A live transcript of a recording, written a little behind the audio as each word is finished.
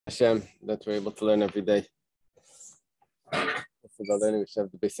Hashem, that we're able to learn every day. That's about learning. We should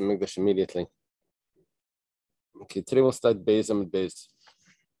have the base of English immediately. Okay, today we'll start Beis Amud Beis.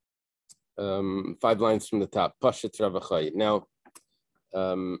 5 lines from the top. Pashat Ravachai. Now,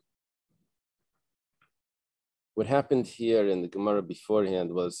 what happened here in the Gemara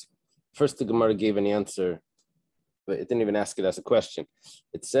beforehand was, first the Gemara gave an answer, but it didn't even ask it as a question.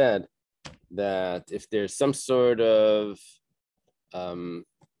 It said that if there's some sort of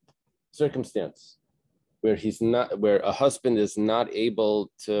circumstance where where a husband is not able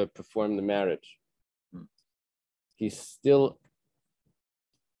to perform the marriage, he's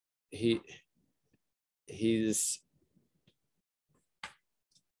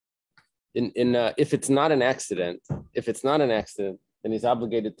if it's not an accident, then he's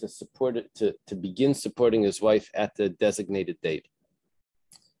obligated to support it, to begin supporting his wife at the designated date.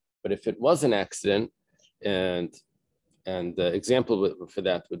 But if it was an accident, and the example for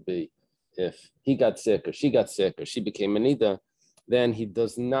that would be if he got sick or she got sick or she became anida, then he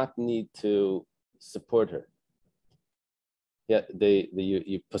does not need to support her. Yeah,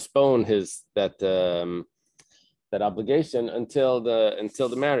 you postpone that obligation until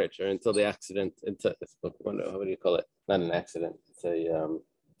the marriage or until the accident. What do you call it? Not an accident. It's a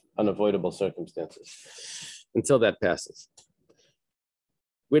unavoidable circumstances until that passes.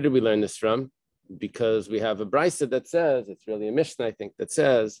 Where did we learn this from? Because we have a brisa that says, it's really a Mishnah, I think, that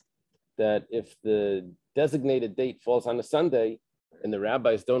says that if the designated date falls on a Sunday and the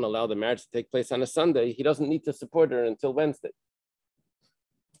rabbis don't allow the marriage to take place on a Sunday, he doesn't need to support her until Wednesday.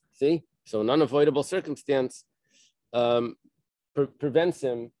 See? So an unavoidable circumstance prevents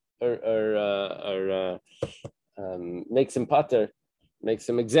him or makes him pater,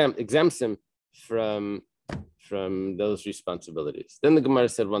 exempts him from those responsibilities. Then the Gemara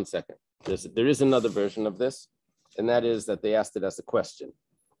said, 1 second. There is another version of this, and that is that they asked it as a question.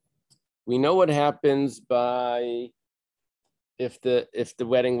 We know what happens if the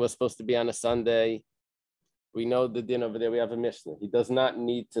wedding was supposed to be on a Sunday. We know the din over there. We have a Mishnah. He does not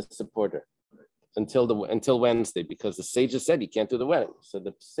need to support her until Wednesday, because the sages said he can't do the wedding. So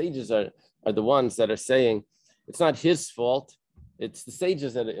the sages are the ones that are saying it's not his fault. It's the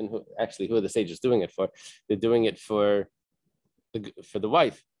sages who are the sages doing it for? They're doing it for the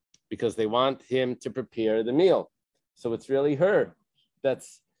wife, because they want him to prepare the meal. So it's really her.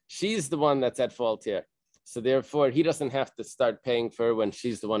 She's the one that's at fault here. So therefore, he doesn't have to start paying for her when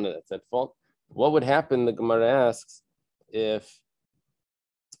she's the one that's at fault. What would happen, the Gemara asks, if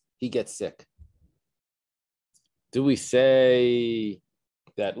he gets sick? Do we say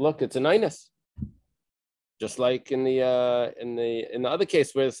that, look, it's an inus? Just like in the other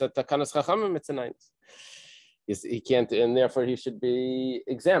case where it's a takanas chachamim, it's an inus. He can't, and therefore he should be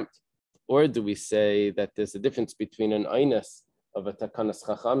exempt. Or do we say that there's a difference between an inus of a takanas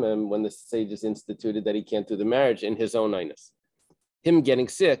chachamim when the sages instituted that he can't do the marriage in his own inus? Him getting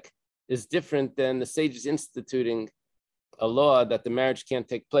sick is different than the sages instituting a law that the marriage can't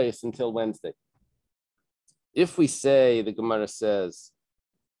take place until Wednesday. If we say, the Gemara says,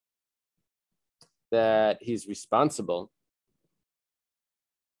 that he's responsible,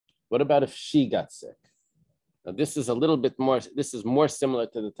 what about if she got sick? Now, this is more similar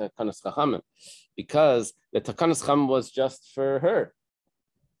to the Takanas Chachamim, because the Takanas Chachamim was just for her.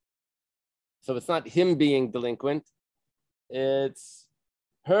 So it's not him being delinquent, it's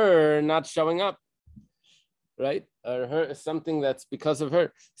her not showing up, right? Or her something that's because of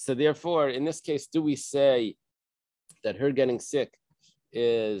her. So therefore, in this case, do we say that her getting sick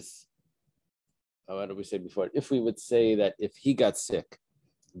is, what did we say before? If we would say that if he got sick,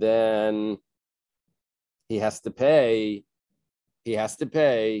 then he has to pay.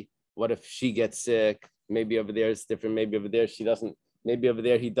 What if she gets sick? Maybe over there it's different. Maybe over there she doesn't. Maybe over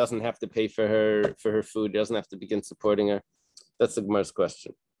there he doesn't have to pay for her food. He doesn't have to begin supporting her. That's the Gemara's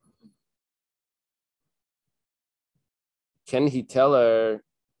question. Can he tell her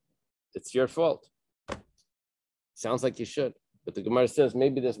it's your fault? Sounds like you should. But the Gemara says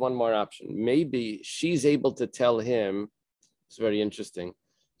maybe there's one more option. Maybe she's able to tell him, it's very interesting,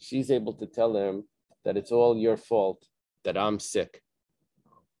 she's able to tell him that it's all your fault that I'm sick.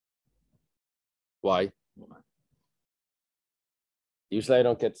 Why? Usually I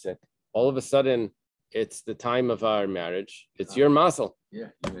don't get sick. All of a sudden, it's the time of our marriage. It's your mazel. Yeah,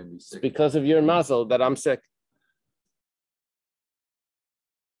 you made me sick. It's because of your mazel that I'm sick.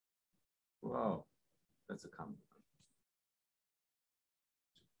 Wow, that's a comment.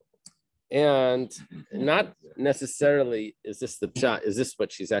 And not necessarily is this the pshat, is this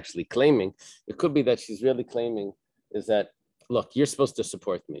what she's actually claiming? It could be that she's really claiming is that, look, you're supposed to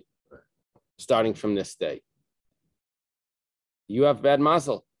support me starting from this day. You have bad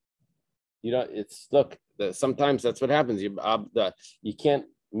mazel. You know, look. Sometimes that's what happens. You can't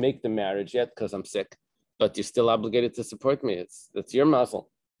make the marriage yet because I'm sick, but you're still obligated to support me. That's your muzzle.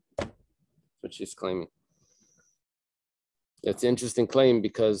 That's what she's claiming. It's an interesting claim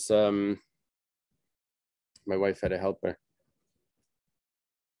because my wife had to help her.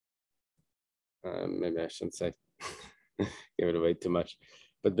 Maybe I shouldn't say, give it away too much.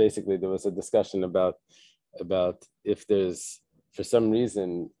 But basically, there was a discussion about if there's, for some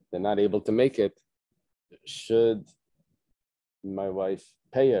reason, they're not able to make it, should my wife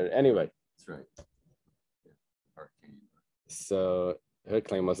pay her anyway? That's right. Yeah. So her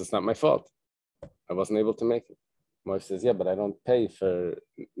claim was, it's not my fault. I wasn't able to make it. My wife says, yeah, but I don't pay for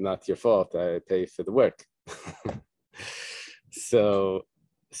not your fault. I pay for the work. So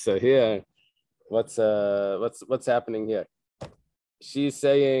here, what's happening here? She's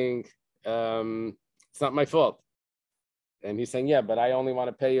saying it's not my fault, and he's saying, yeah, but I only want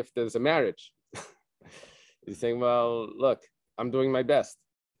to pay if there's a marriage. He's saying, well, look, I'm doing my best.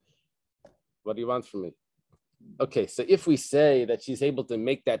 What do you want from me? Okay, so if we say that she's able to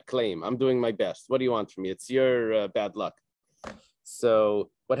make that claim, I'm doing my best. What do you want from me? It's your bad luck. So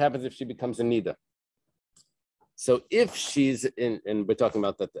what happens if she becomes a nida? So if she's in, and we're talking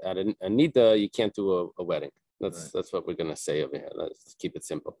about that at a nida, you can't do a wedding. That's what we're going to say over here. Let's keep it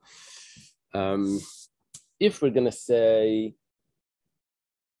simple. If we're going to say,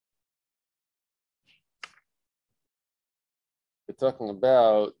 we're talking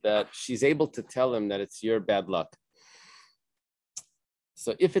about that she's able to tell him that it's your bad luck.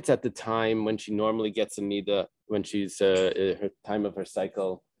 So if it's at the time when she normally gets a nida, when she's her time of her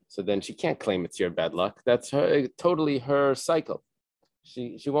cycle, so then she can't claim it's your bad luck. That's totally her cycle.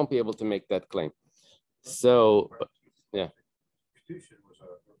 She won't be able to make that claim. So, yeah.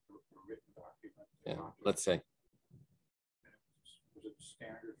 Yeah, let's say. Was it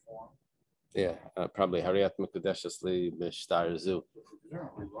standard form? Yeah, probably Hariyat Mekudeshus Li B'Shtar Zu.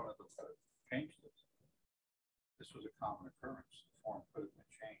 Presumably one of them could have changed it. This was a common occurrence. The form could have been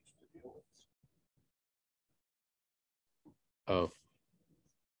changed to deal with it. Oh.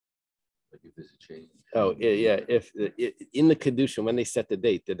 Like if there's a change. Oh, yeah. If in the Kedusha, when they set the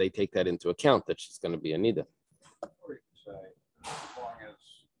date, did they take that into account that she's going to be a nida? Or you can say, as long as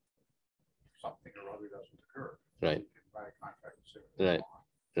something or other doesn't occur. Right. You can write a contract and say,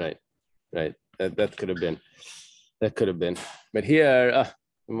 Right. That could have been. That could have been. But here,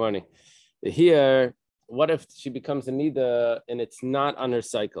 good morning. Here, what if she becomes a nida and it's not on her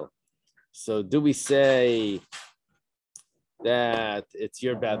cycle? So do we say that it's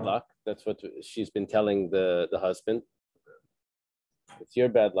your bad luck? That's what she's been telling the husband. It's your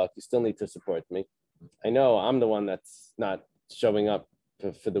bad luck. You still need to support me. I know I'm the one that's not showing up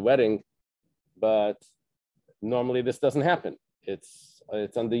for the wedding, but normally this doesn't happen. It's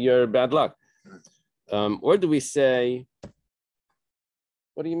under your bad luck. Or do we say,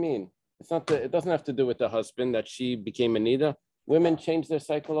 what do you mean? It doesn't have to do with the husband that she became a nida. Women change their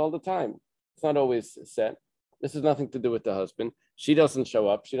cycle all the time. It's not always set. This has nothing to do with the husband. She doesn't show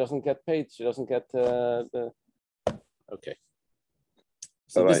up. She doesn't get paid. She doesn't get okay.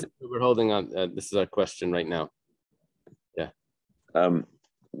 So this is what we're holding on. This is our question right now. Yeah.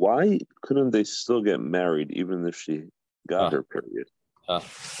 Why couldn't they still get married even if she got her period?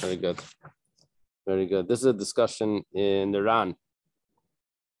 Very good. Very good. This is a discussion in Iran.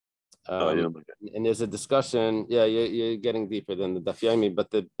 And there's a discussion. Yeah, you're getting deeper than the Daf Yomi,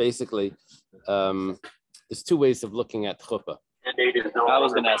 but basically, there's two ways of looking at chuppah. I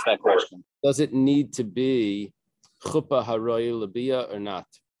was going to ask that question. Does it need to be chuppah haroy labia or not?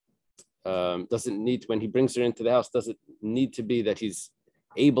 Does it need, when he brings her into the house, does it need to be that he's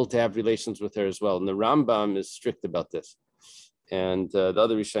able to have relations with her as well? And the Rambam is strict about this, and the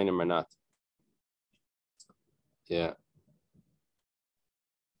other Rishonim are not. Yeah.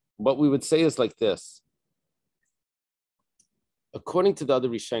 What we would say is like this. According to the other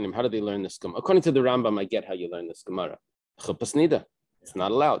Rishonim, how do they learn this Gemara? According to the Rambam, I get how you learn this Gemara. Chuppahs nida. It's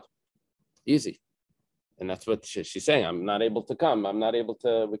not allowed. Easy. And that's what she's saying. I'm not able to come.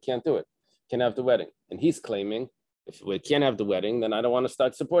 We can't do it. Can't have the wedding. And he's claiming, if we can't have the wedding, then I don't want to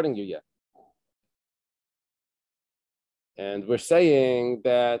start supporting you yet. And we're saying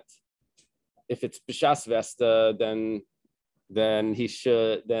that if it's B'Shas Vesta, then he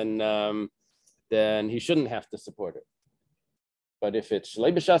shouldn't have to support her. But if it's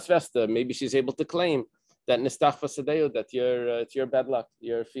Shlei B'Shas Vesta, maybe she's able to claim that Nistach Vasadeo, that it's your bad luck,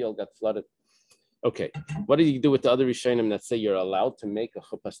 your field got flooded. Okay, what do you do with the other Rishonim that say you're allowed to make a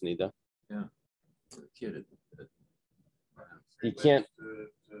chuppahs nida? Yeah, you can't to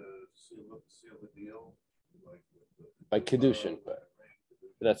seal the deal, by kedushin.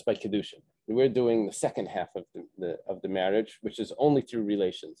 that's by kedushin. We're doing the second half of the marriage, which is only through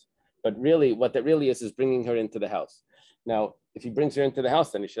relations. But really, what that really is bringing her into the house. Now, if he brings her into the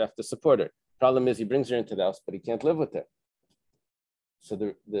house, then he should have to support her. Problem is, he brings her into the house, but he can't live with her.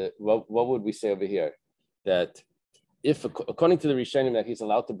 So what would we say over here? That if, according to the Rishonim, that he's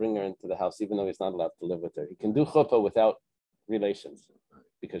allowed to bring her into the house, even though he's not allowed to live with her, he can do chuppah without relations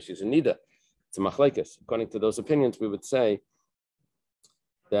because she's a nida. It's a machlekes. According to those opinions, we would say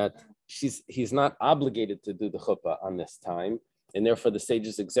that he's not obligated to do the chuppah on this time, and therefore the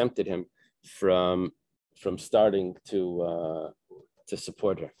sages exempted him from starting to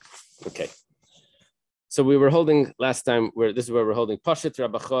support her. Okay. So we were holding last time, this is where we're holding Pashat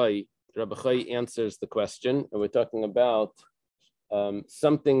Rabachai. Rabachai answers the question, and we're talking about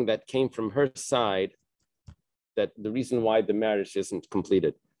something that came from her side, that the reason why the marriage isn't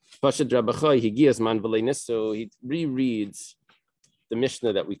completed. Pashat Rabachai, Higiyas Man V'Leinis, he rereads the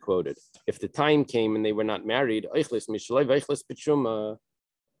Mishnah that we quoted. If the time came and they were not married,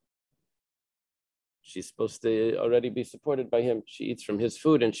 she's supposed to already be supported by him. She eats from his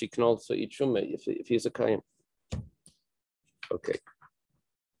food, and she can also eat shumah if he's a kayan. Okay.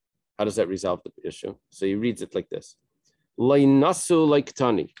 How does that resolve the issue? So he reads it like this. Lainasu like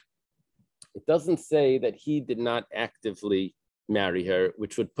Tani. It doesn't say that he did not actively marry her,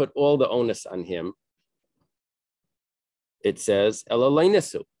 which would put all the onus on him. It says, Ela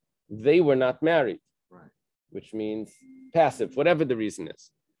lainasu. They were not married, Right. which means passive, whatever the reason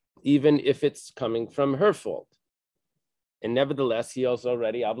is, even if it's coming from her fault. And nevertheless, he was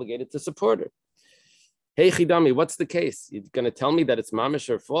already obligated to support her. Hey, Chidami, what's the case? You're going to tell me that it's mamish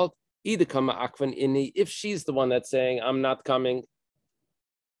her fault? Either kama akvan inni, if she's the one that's saying, I'm not coming,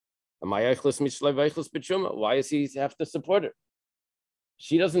 why does he have to support her?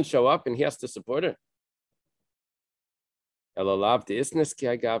 She doesn't show up and he has to support her. It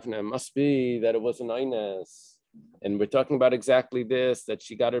must be that it was an ines. And we're talking about exactly this, that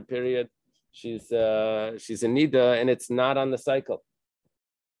she got her period. She's a nida, and it's not on the cycle.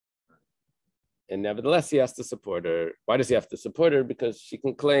 And nevertheless, he has to support her. Why does he have to support her? Because she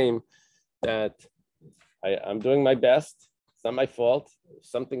can claim that I'm doing my best. It's not my fault.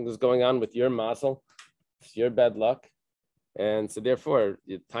 Something is going on with your mazel. It's your bad luck. And so therefore,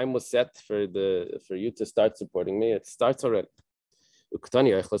 the time was set for you to start supporting me. It starts already. It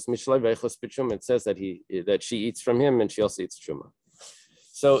says that she eats from him and she also eats truma.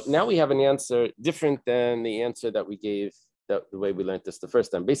 So now we have an answer different than the answer that we gave, the way we learned this the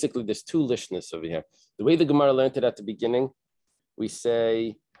first time. Basically, there's two lishnas over here. The way the Gemara learned it at the beginning, we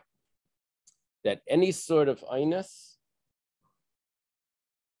say that any sort of einus,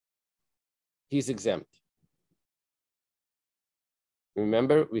 he's exempt.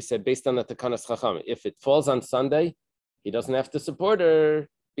 Remember, we said based on the Takanas Chacham, if it falls on Sunday, he doesn't have to support her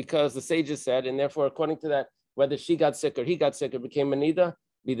because the sages said, and therefore, according to that, whether she got sick or he got sick or became a nida,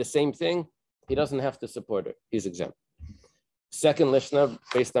 be the same thing. He doesn't have to support her. He's exempt. Second lishna,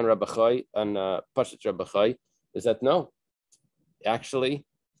 based on Rabachai, on Pashat Rabachai, is that no, actually,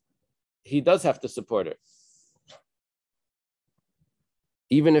 he does have to support her.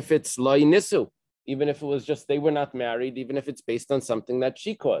 Even if it's lai nisu, even if it was just they were not married, even if it's based on something that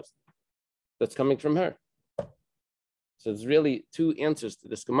she caused, that's coming from her. So there's really two answers to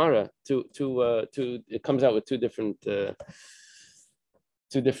this Gemara. It comes out with two different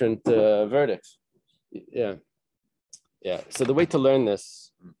verdicts. Yeah. So the way to learn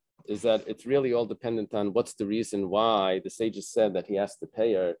this is that it's really all dependent on what's the reason why the sages said that he has to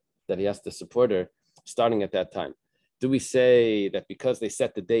pay her, that he has to support her, starting at that time. Do we say that because they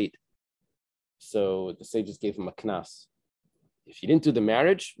set the date, so the sages gave him a knas? If you didn't do the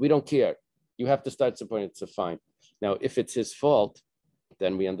marriage, we don't care. You have to start supporting it, so fine. Now, if it's his fault,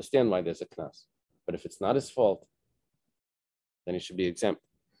 then we understand why there's a knas. But if it's not his fault, then he should be exempt.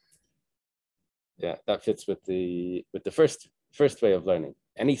 Yeah, that fits with the first way of learning.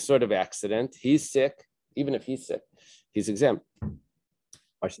 Any sort of accident, he's sick, even if he's sick, he's exempt.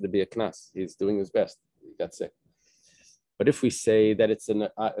 Why should there be a knas? He's doing his best. He got sick. But if we say that it's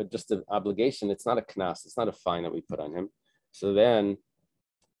just an obligation, it's not a knas, it's not a fine that we put on him. So then,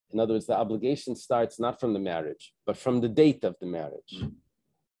 in other words, the obligation starts not from the marriage, but from the date of the marriage.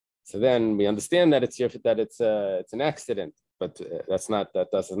 So then we understand that it's an accident, but that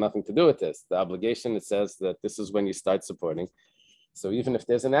has nothing to do with this. The obligation, it says that this is when you start supporting. So even if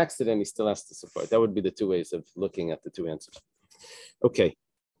there's an accident, he still has to support. That would be the two ways of looking at the two answers. Okay.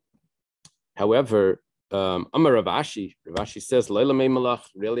 However, Amar Rav Ashi says, Leila Mei Malach,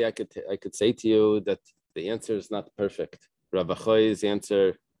 really I could say to you that the answer is not perfect. Rav Achai's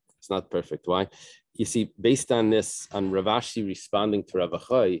answer It's not perfect. Why? You see, based on this, on Rav Ashi responding to Rav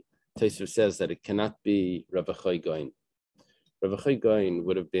Achai, Tosfos says that it cannot be Rav Achai Goin. Rav Achai Goin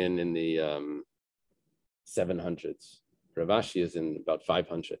would have been in the 700s. Rav Ashi is in about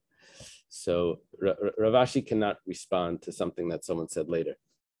 500. So Rav Ashi cannot respond to something that someone said later.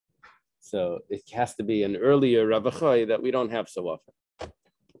 So it has to be an earlier Rav Achai that we don't have so often.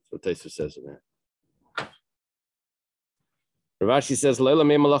 That's what Tosfos says in there. Rav Ashi says,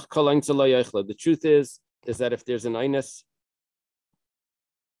 the truth is that if there's an inus,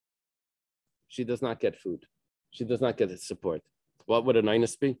 she does not get food. She does not get support. What would an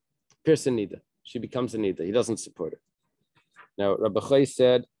inus be? Pearson nida. She becomes a nida. He doesn't support her. Now, Rabbi Chai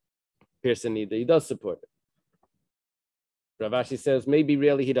said, Pearson nida. He does support her. Rav Ashi says, maybe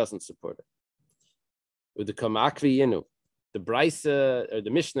really he doesn't support her. With the Kamakvi Yinu, the Brisa, or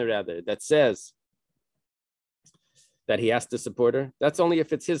the Mishnah rather, that says that he has to support her, that's only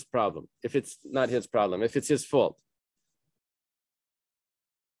if it's his problem. If it's not his problem, if it's his fault.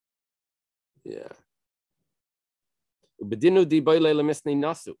 Yeah.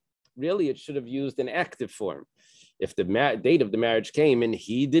 Really, it should have used an active form. If the date of the marriage came and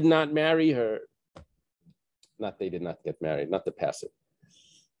he did not marry her, not they did not get married, not the passive.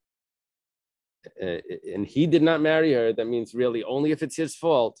 And he did not marry her, that means really only if it's his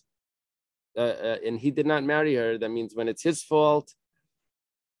fault. And he did not marry her, that means when it's his fault,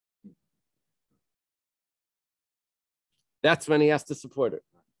 that's when he has to support her.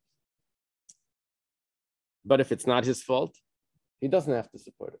 But if it's not his fault, he doesn't have to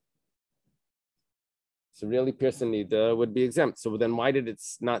support her. So really, Pearson Nida would be exempt. So then why did it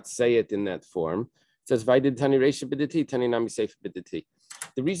not say it in that form? It says, Vaidid Tani Reisha Biditi, Tani Nami Seif Biditi.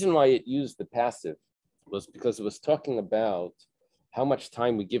 The reason why it used the passive was because it was talking about how much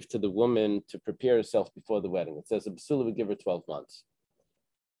time we give to the woman to prepare herself before the wedding. It says a basula would give her 12 months.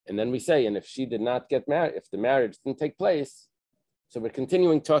 And then we say, and if she did not get married, if the marriage didn't take place, so we're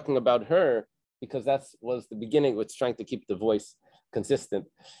continuing talking about her because that was the beginning. It's trying to keep the voice consistent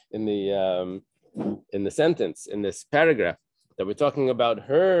in the sentence, in this paragraph, that we're talking about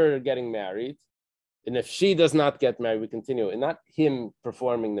her getting married. And if she does not get married, we continue. And not him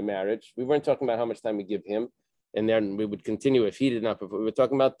performing the marriage. We weren't talking about how much time we give him. And then we would continue if he did not perform. We were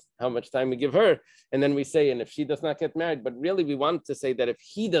talking about how much time we give her. And then we say, and if she does not get married. But really, we want to say that if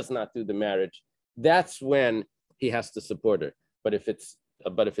he does not do the marriage, that's when he has to support her. But if it's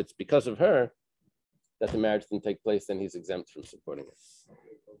because of her that the marriage didn't take place, then he's exempt from supporting it.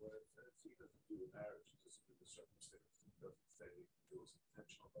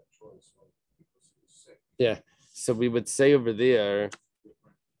 Yeah, so we would say over there,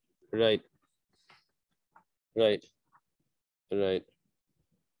 right. So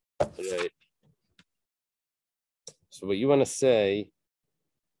what you want to say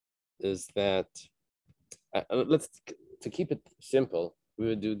is that, to keep it simple, we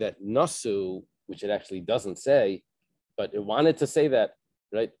would do that nasu, which it actually doesn't say, but it wanted to say that,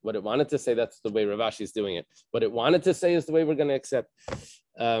 right? What it wanted to say, that's the way Rav Ashi is doing it. What it wanted to say is the way we're going to accept.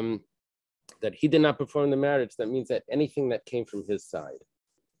 That he did not perform the marriage, that means that anything that came from his side,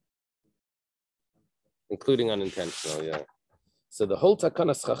 including unintentional, yeah. So the whole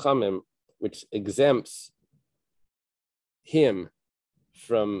Takanas Chachamim, which exempts him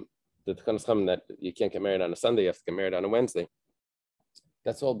from the Takanas Chachamim that you can't get married on a Sunday, you have to get married on a Wednesday,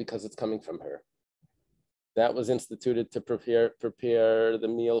 that's all because it's coming from her. That was instituted to prepare the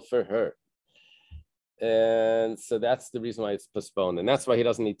meal for her. And so that's the reason why it's postponed. And that's why he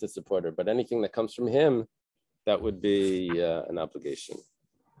doesn't need to support her. But anything that comes from him, that would be an obligation.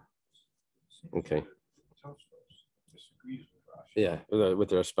 Okay. Yeah, with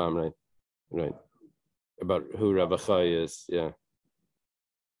the Rashbam, right. About who Rabbi Chai is, yeah.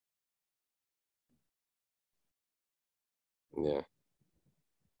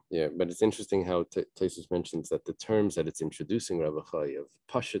 Yeah, but it's interesting how Tosfos mentions that the terms that it's introducing Rabbi Chai of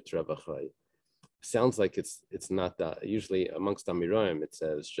Pashat Rabbi Chai sounds like it's not that. Usually amongst Amiroim it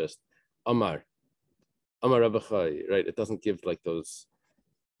says just Amar Rabbi Chai, right? It doesn't give like those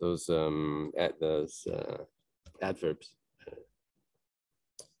adverbs.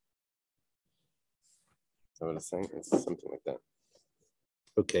 Is that what it's saying? It's something like that.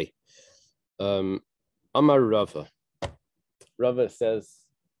 Okay. Amar Rava. Rava says,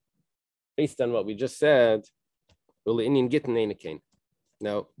 based on what we just said,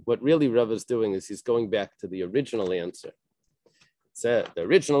 now, what really Rava is doing is he's going back to the original answer. The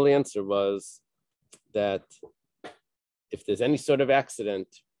original answer was that if there's any sort of accident,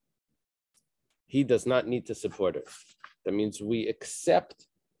 he does not need to support her. That means we accept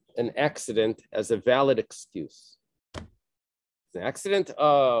an accident as a valid excuse. It's an accident?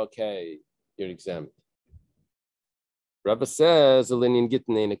 Oh, okay. You're exempt. Rabbi says, we're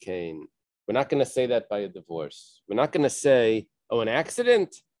not going to say that by a divorce. We're not going to say, oh, an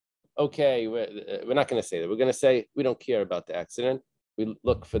accident? Okay, we're not going to say that. We're going to say, we don't care about the accident. We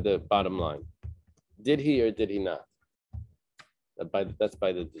look for the bottom line. Did he or did he not? That's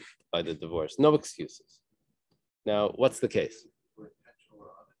by the divorce. No excuses. Now, what's the case?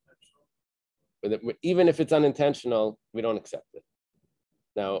 Even if it's unintentional, we don't accept it.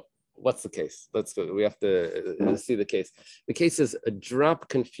 Now, what's the case? We have to see the case. The case is a drop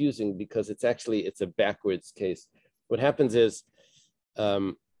confusing because it's a backwards case. What happens is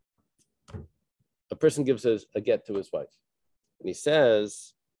a person gives a get to his wife, and he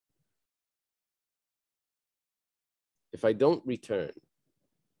says, if I don't return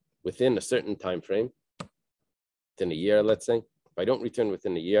within a certain time frame, within a year, let's say, if I don't return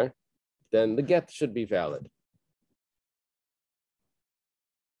within a year, then the get should be valid.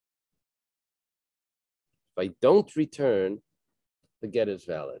 If I don't return, the get is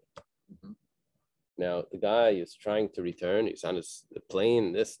valid. Mm-hmm. Now, the guy is trying to return. He's on his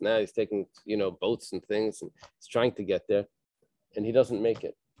plane, now he's taking, boats and things, and he's trying to get there, and he doesn't make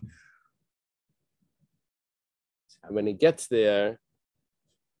it. And when he gets there,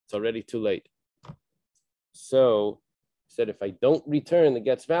 it's already too late. So he said, if I don't return, the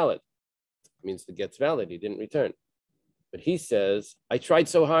get's valid. It means the get's valid. He didn't return. But he says, I tried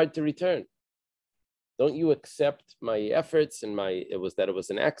so hard to return. Don't you accept my efforts and it was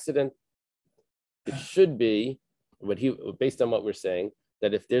an accident? It should be based on what we're saying,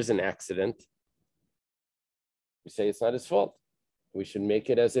 that if there's an accident, we say it's not his fault. We should make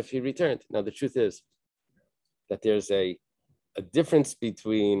it as if he returned. Now, the truth is that there's a difference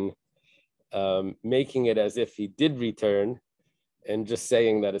between making it as if he did return and just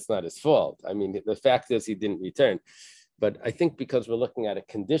saying that it's not his fault. I mean, the fact is he didn't return. But I think because we're looking at a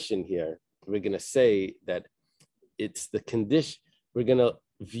condition here, we're going to say that it's the condition. We're going to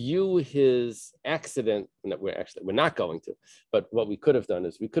view his accident, and that we're not going to. But what we could have done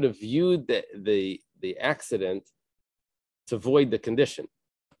is we could have viewed the accident to void the condition.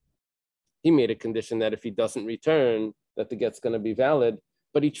 He made a condition that if he doesn't return, that the get's going to be valid.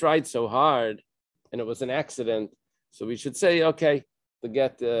 But he tried so hard, and it was an accident. So we should say, okay, the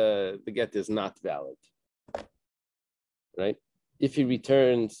get is not valid, right? If he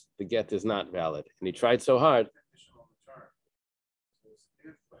returns, the get is not valid, and he tried so hard. If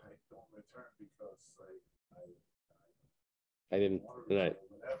I don't return because I didn't,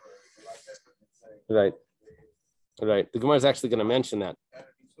 right. The Gemara is actually going to mention that. And if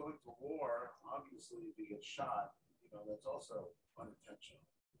he's going to war, obviously, if he gets shot, that's also unintentional.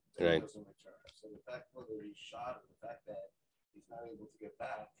 Right. He doesn't return. So the fact whether he's shot or the fact that he's not able to get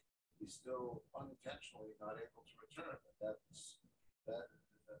back, he's still unintentionally not able to return. That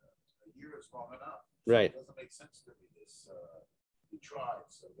a year is long enough. So right. It doesn't make sense to me. He tried,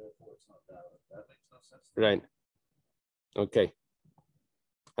 so therefore it's not valid. That makes no sense to right. me. Okay.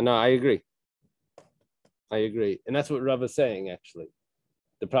 No, I agree. And that's what Rav is saying, actually.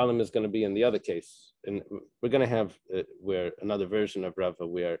 The problem is going to be in the other case. And we're going to have where another version of Rav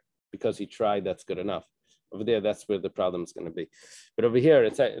where because he tried, that's good enough. Over there, that's where the problem is going to be. But over here,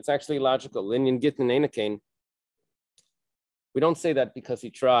 it's actually logical. Linyan Gittin Einakain. We don't say that because he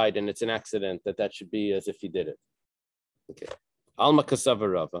tried and it's an accident, that should be as if he did it. Okay. Alma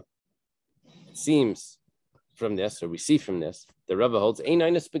Kasava Rava. It seems from this, or we see from this, the Rava holds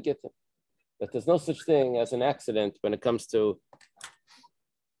Einainis Begittin, that there's no such thing as an accident when it comes to,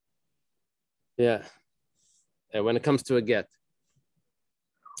 when it comes to a get.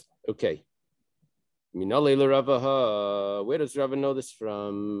 Okay. Where does Rava know this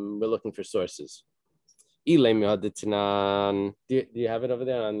from? We're looking for sources. Do you have it over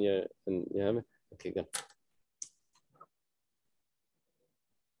there on your? You have it? Okay, good.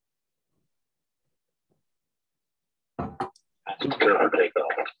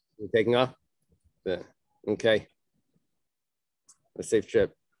 You're taking off? Yeah. Okay. A safe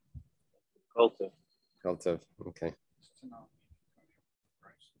trip. Koltov. Okay.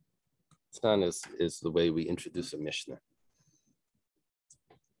 Stan is the way we introduce a Mishnah.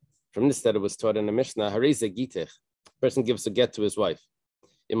 From this that it was taught in a Mishnah, person gives a get to his wife.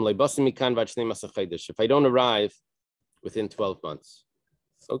 If I don't arrive within 12 months,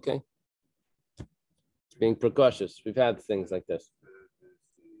 it's okay. It's being precautious. We've had things like this.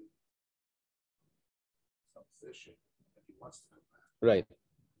 Right.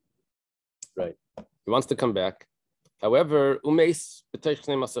 He wants to come back. However,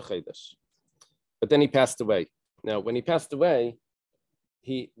 but then he passed away. Now, when he passed away,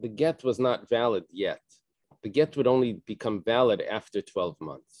 the get was not valid yet. the get would only become valid after 12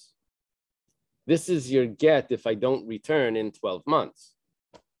 months. This is your get if I don't return in 12 months.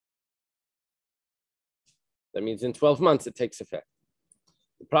 That means in 12 months it takes effect.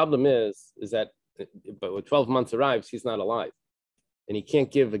 The problem is that but when 12 months arrives, he's not alive. And he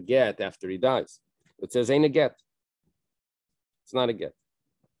can't give a get after he dies. It says ain't a get. It's not a get.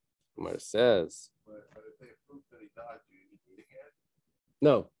 Gemara says. But if they prove that he died, do you need a get?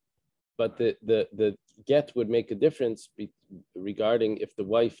 No. But the get would make a difference regarding if the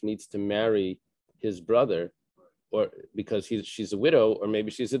wife needs to marry his brother, or because she's a widow, or maybe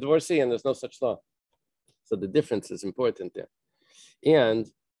she's a divorcee, and there's no such law. So the difference is important there. And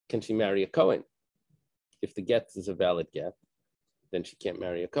can she marry a Kohen? If the get is a valid get, then she can't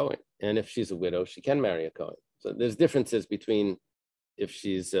marry a Kohen. And if she's a widow, she can marry a Kohen. So there's differences between if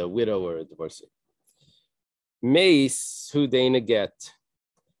she's a widow or a divorcee. Meis hu dein get.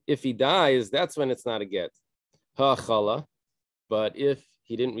 If he dies, that's when it's not a get. Ha'chala. But if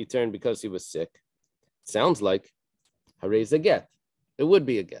he didn't return because he was sick, it sounds like haray's a get. It would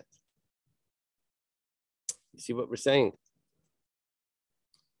be a get. You see what we're saying?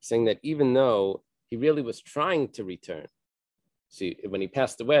 Saying that even though he really was trying to return, see, when he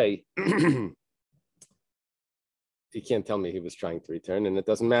passed away, he can't tell me he was trying to return, and it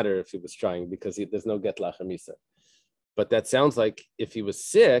doesn't matter if he was trying because there's no get lachamisa. But that sounds like if he was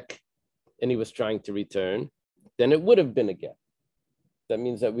sick and he was trying to return, then it would have been a get. That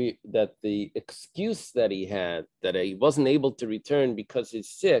means that the excuse that he had, that he wasn't able to return because he's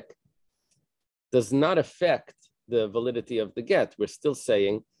sick, does not affect the validity of the get. We're still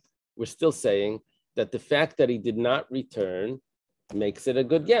saying that the fact that he did not return makes it a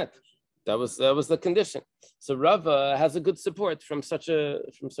good get. That was the condition. So Rava has a good support from such a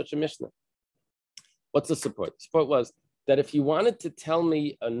Mishnah. What's the support? The support was that if you wanted to tell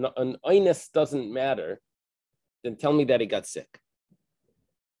me an oinus doesn't matter, then tell me that he got sick.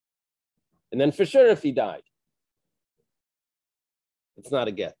 And then for sure, if he died, it's not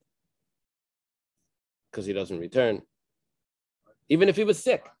a get because he doesn't return. Even if he was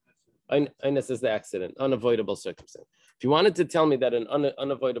sick, oinus is the accident, unavoidable circumstance. If you wanted to tell me that an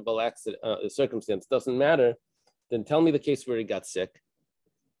unavoidable accident circumstance doesn't matter, then tell me the case where he got sick.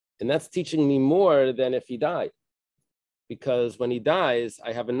 And that's teaching me more than if he died. Because when he dies,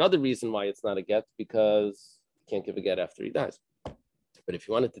 I have another reason why it's not a get, because you can't give a get after he dies. But if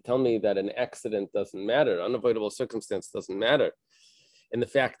you wanted to tell me that an accident doesn't matter, unavoidable circumstance doesn't matter, and the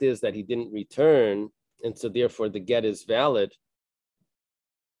fact is that he didn't return, and so therefore the get is valid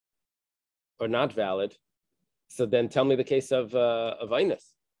or not valid, so then tell me the case of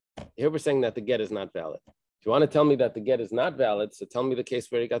Inus. Here we're saying that the get is not valid. If you want to tell me that the get is not valid, so tell me the case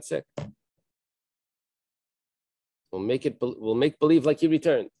where he got sick. We'll make believe like he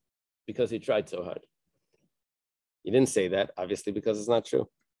returned because he tried so hard. He didn't say that, obviously, because it's not true.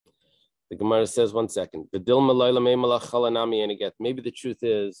 The Gemara says, 1 second. Maybe the truth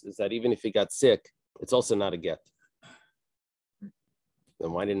is that even if he got sick, it's also not a get.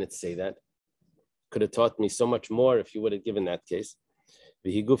 Then why didn't it say that? Could have taught me so much more if you would have given that case.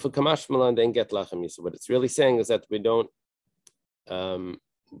 What it's really saying is that we don't,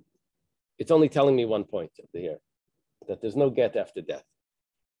 it's only telling me one point here, that there's no get after death.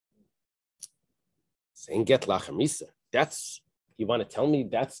 Saying get lachamisa, that's, you want to tell me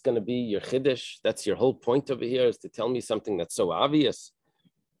that's going to be your chiddush? That's your whole point over here, is to tell me something that's so obvious.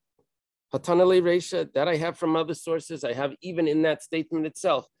 Hatanale Reisha, that I have from other sources, I have even in that statement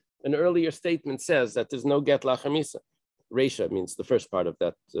itself. An earlier statement says that there's no get lachamisa. Reisha means the first part of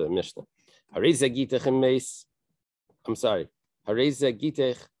that Mishnah. Hareza gitech imes. I'm sorry. Hareza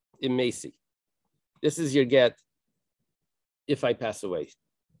gitech imesi. This is your get if I pass away.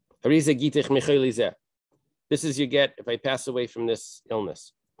 Hareza gitech mechelizeh. This is your get if I pass away from this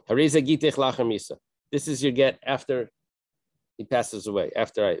illness. Hareza gitech lachamisa. This is your get after he passes away.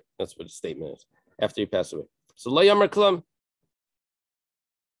 That's what the statement is. After he passes away. So lo yamar klam.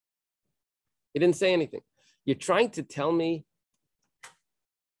 He didn't say anything. You're trying to tell me,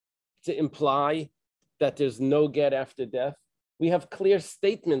 to imply that there's no get after death. We have clear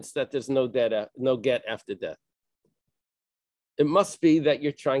statements that there's no get after death. It must be that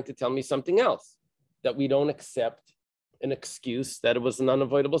you're trying to tell me something else, that we don't accept an excuse that it was an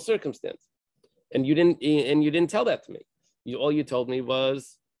unavoidable circumstance. And you didn't tell that to me. All you told me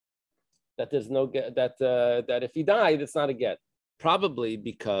was that there's no get, that if he died, it's not a get. Probably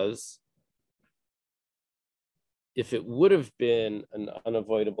because if it would have been an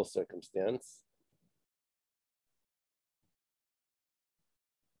unavoidable circumstance,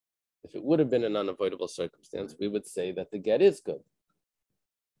 we would say that the get is good.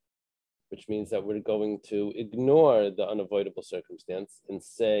 which means that we're going to ignore the unavoidable circumstance and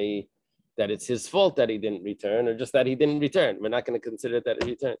say that it's his fault that he didn't return, or just that he didn't return. We're not going to consider that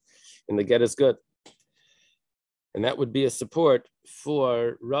he returned, and the get is good. And that would be a support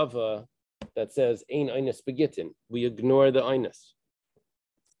for Rava that says, Ein Einus Begitin. We ignore the Einus.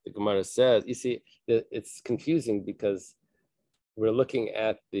 The Gemara says, you see, it's confusing because we're looking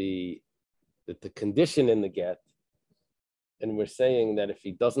at the condition in the get, and we're saying that if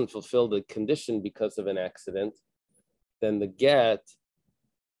he doesn't fulfill the condition because of an accident, then the get,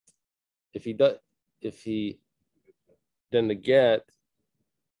 then the get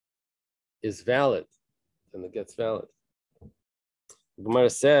is valid. Then the get's valid. The Gemara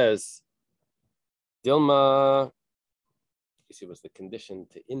says, Dilma, you see, was the condition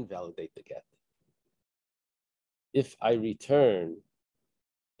to invalidate the get. If I return,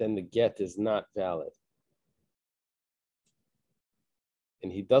 then the get is not valid.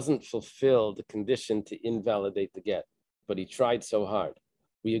 And he doesn't fulfill the condition to invalidate the get, but he tried so hard.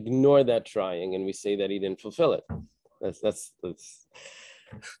 We ignore that trying and we say that he didn't fulfill it. That's Still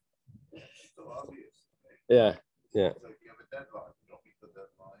obvious. yeah. It's like you have a deadline. You don't meet the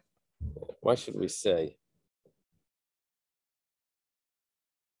deadline. Why should we say?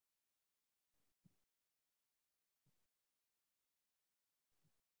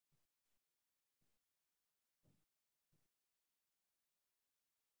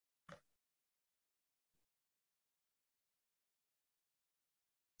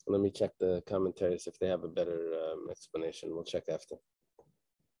 Let me check the commentaries if they have a better explanation. We'll check after.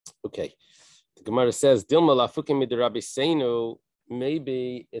 Okay. The Gemara says, Dilma lafukim midrabi seinu.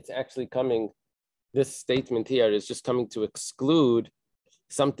 Maybe it's actually coming, this statement here is just coming to exclude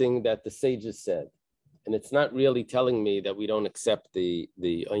something that the sages said. And it's not really telling me that we don't accept the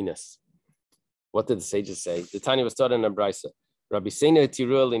oinus. What did the sages say? The Tanya was taught in a brisa. Rabbi Seinu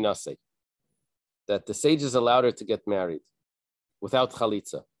tiru linase. That the sages allowed her to get married without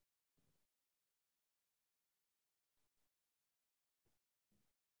chalitza.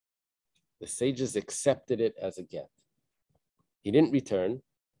 The sages accepted it as a get. He didn't return.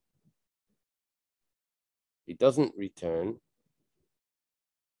 He doesn't return.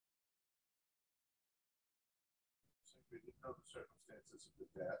 So we didn't know the circumstances of the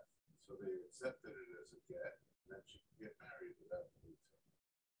death, so they accepted it as a get, and then she could get married without the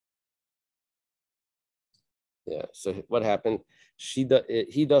Yeah. So what happened? He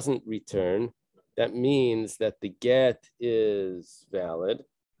doesn't return. That means that the get is valid.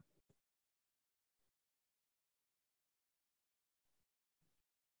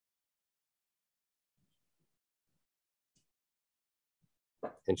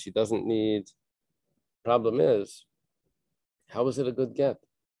 And she doesn't need. Problem is, how is it a good get?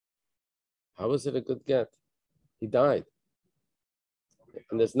 How is it a good get? He died.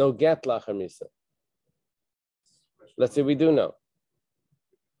 And there's no get lachar misa. Let's say we do know.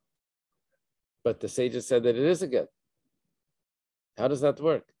 But the sages said that it is a get. How does that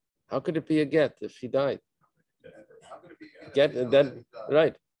work? How could it be a get if he died? Get and then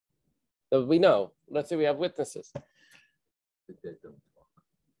right. So we know. Let's say we have witnesses.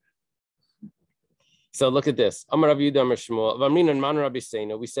 So look at this. Amar Rabbi Yehuda Amar Shmuel. V'amrin and Man Rabbi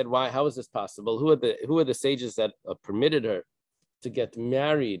Seinu. We said, why? How is this possible? Who are the sages that permitted her to get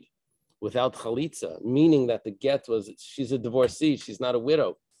married without chalitza? Meaning that the get was she's a divorcee. She's not a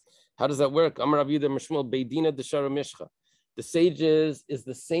widow. How does that work? Amar Rabbi Yehuda Amar Shmuel. Beidina d'shara mishcha. The sages is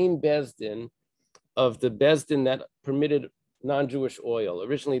the same bezdin of the bezdin that permitted non-Jewish oil.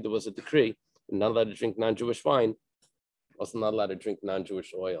 Originally, there was a decree: not allowed to drink non-Jewish wine, also not allowed to drink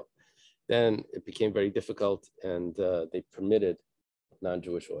non-Jewish oil. Then it became very difficult, and they permitted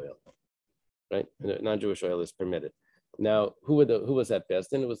non-Jewish oil, right? Non-Jewish oil is permitted. Now, who was that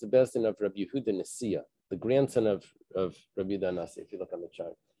bezdin? It was the bezdin of Rabbi Yehuda Nasiya, the grandson of Rabbi Yehuda Nasi. If you look on the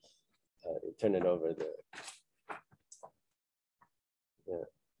chart, turn it over there. Yeah,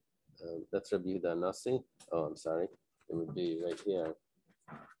 that's Rabbi Yehuda Nasi. Oh, I'm sorry. It would be right here.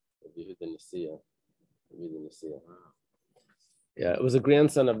 Rabbi Yehuda Nasiya. Rabbi Yehuda Nasiya. Yeah, it was a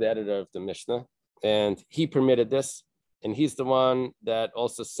grandson of the editor of the Mishnah, and he permitted this, and he's the one that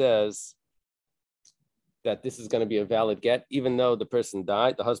also says that this is going to be a valid get, even though the person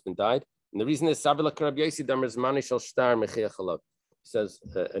died, the husband died. And the reason is, he says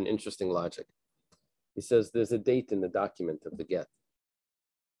an interesting logic. He says there's a date in the document of the get.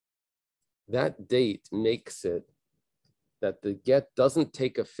 That date makes it that the get doesn't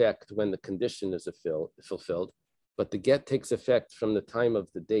take effect when the condition is fulfilled, but the get takes effect from the time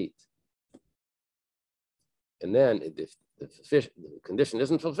of the date. And then if the condition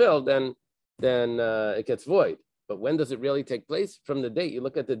isn't fulfilled, then it gets void. But when does it really take place? From the date. You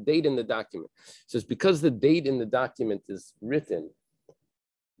look at the date in the document. So it's because the date in the document is written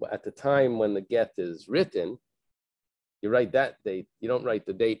at the time when the get is written. You write that date. You don't write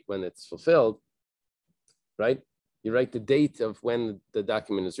the date when it's fulfilled, right? You write the date of when the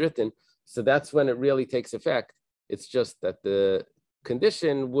document is written. So that's when it really takes effect. It's just that the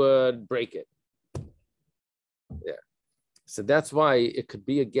condition would break it. Yeah. So that's why it could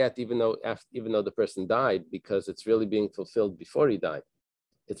be a get even though the person died, because it's really being fulfilled before he died.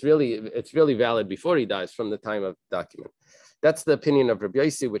 It's really valid before he dies from the time of the document. That's the opinion of Rabbi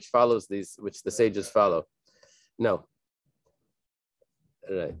Yossi, which follows these, which the sages follow. No.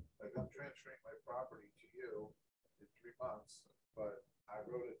 All right. Like I'm transferring my property to you in 3 months, but I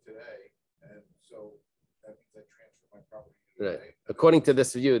wrote it today, and so that means I transfer my property to you Right. today. According to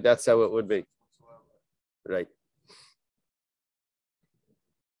this view, that's how it would be. Right.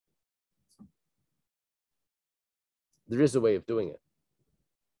 There is a way of doing it.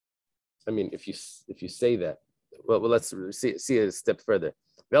 I mean, if you say that, well let's see a step further.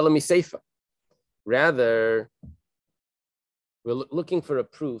 Velami Seifa. Rather, we're looking for a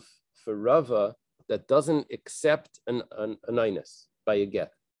proof for Rava that doesn't accept an einus by a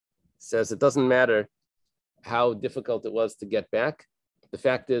get. Says it doesn't matter how difficult it was to get back. The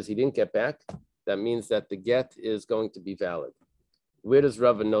fact is he didn't get back. That means that the get is going to be valid. Where does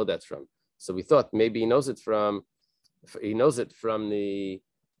Rava know that's from? So we thought maybe he knows it from the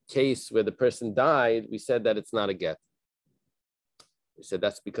case where the person died. We said that it's not a get. We said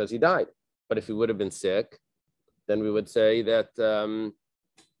that's because he died. But if he would have been sick, then we would say that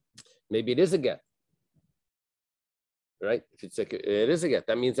maybe it is a get. Right? If it's sick, it is a get.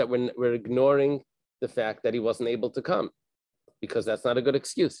 That means that we're ignoring the fact that he wasn't able to come, because that's not a good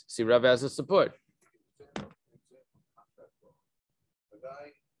excuse. See, Rav has a support. A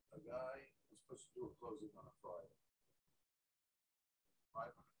guy was supposed to do a closing on a Friday.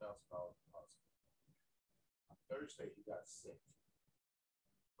 $500,000 deposit. On Thursday, he got sick.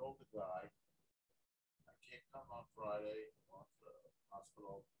 Told the guy, I can't come on Friday. I'm off to the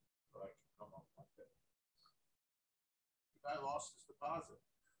hospital, but I can come on Monday. The guy lost his deposit.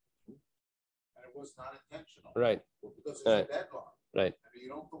 And it was not intentional. Right. Because it's a deadline. Right. And if you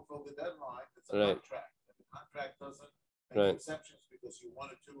don't fulfill the deadline, it's a Right. contract. And the contract doesn't make Right. exceptions because you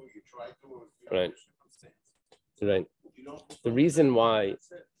wanted to or you tried to or you Right. circumstance. Right. You don't fulfill The reason deadline,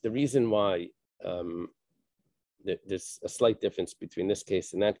 why there's a slight difference between this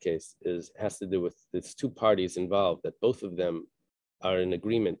case and that case has to do with there's two parties involved that both of them are in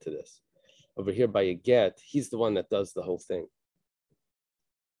agreement to this. Over here by a get, he's the one that does the whole thing.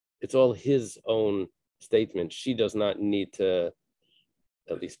 It's all his own statement. She does not need to,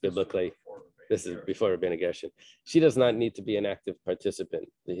 at least biblically, this is before Rabbeinu Gershon, she does not need to be an active participant.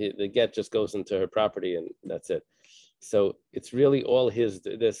 The get just goes into her property and that's it. So it's really all his.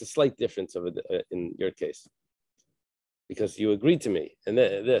 There's a slight difference of it in your case, because you agreed to me, and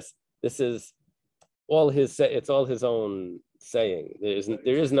this is all his. It's all his own saying.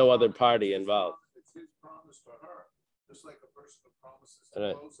 There is no other party involved. It's his promise to her, just like a person who promises to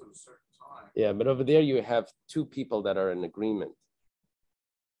Right. close at a certain time. Yeah, but over there you have two people that are in agreement.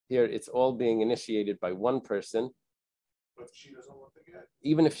 Here it's all being initiated by one person. But she doesn't want the get.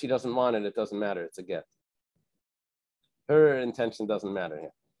 Even if she doesn't want it, it doesn't matter. It's a get. Her intention doesn't matter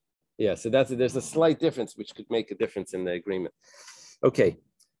here. Yeah, so there's a slight difference which could make a difference in the agreement. Okay,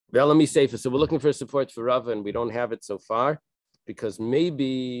 well, let me say, so we're looking for support for Rava, and we don't have it so far, because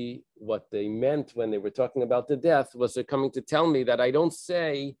maybe what they meant when they were talking about the death was they're coming to tell me that I don't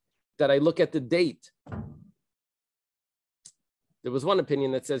say that I look at the date. There was one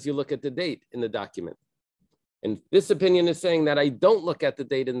opinion that says you look at the date in the document. And this opinion is saying that I don't look at the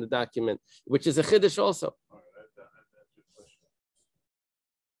date in the document, which is a chiddush also. All right, that's your question.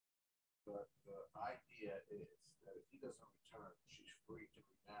 But the idea is that if he doesn't return, she's free to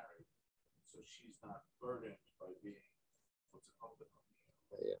remarry. So she's not burdened by being, what's it called?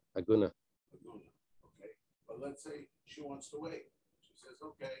 Yeah, Aguna. Laguna, okay? But let's say she wants to wait. She says,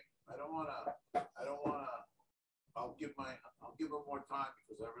 okay, I don't wanna, I'll give her more time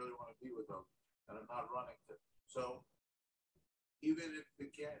because I really want to be with them and I'm not running to. So even if the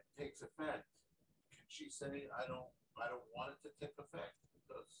get takes effect, can she say, I don't want it to take effect?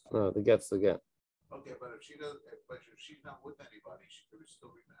 Because No, the get's the get. okay, but if she's not with anybody, she could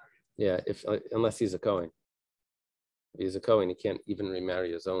still remarry. Yeah, unless he's a Kohen. If he's a Kohen, he can't even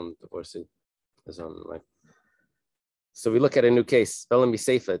remarry his own divorcee, his own wife. So we look at a new case. Belam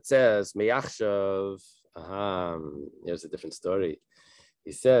Seifa. It says, Meyachshav. Here's a different story.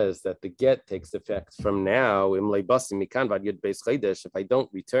 He says that the get takes effect from now. If I don't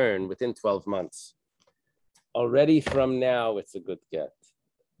return within 12 months. already from now it's a good get.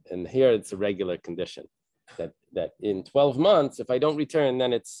 And here it's a regular condition that in 12 months, if I don't return,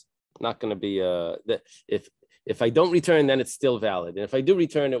 then it's not going to be if I don't return, then it's still valid. And if I do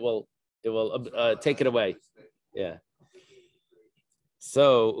return, it will take it away. Yeah.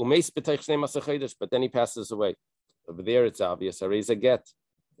 So but then he passes away. Over there, it's obvious. A get.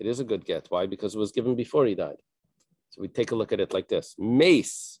 It is a good get. Why? Because it was given before he died. So we take a look at it like this.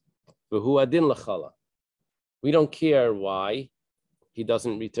 Mace. We don't care why he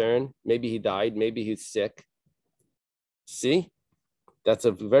doesn't return. Maybe he died. Maybe he's sick. See? That's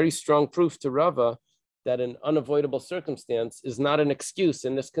a very strong proof to Rava that an unavoidable circumstance is not an excuse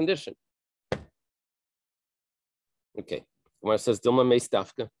in this condition. Okay. When it says Dilma Meis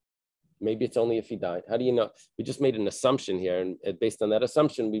Dafka, maybe it's only if he died. How do you know? We just made an assumption here, and based on that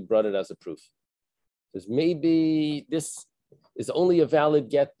assumption, we brought it as a proof. Because maybe this is only a valid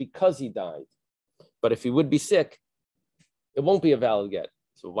get because he died. But if he would be sick, it won't be a valid get.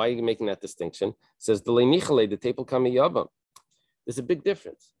 So why are you making that distinction? It says the tepel kami yavam. There's a big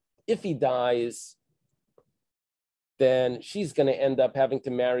difference. If he dies, then she's going to end up having to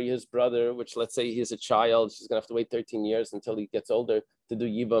marry his brother, which let's say he's a child. She's going to have to wait 13 years until he gets older to do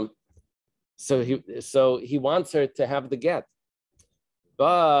yibam. So he wants her to have the get.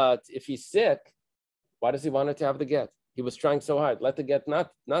 But if he's sick, why does he want her to have the get? He was trying so hard. Let the get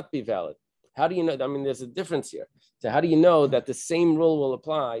not be valid. How do you know? I mean, there's a difference here. So how do you know that the same rule will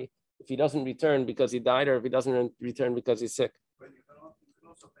apply if he doesn't return because he died or if he doesn't return because he's sick? But you can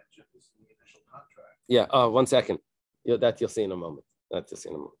also mention this in the initial contract. Yeah. Oh, 1 second. That you'll see in a moment. So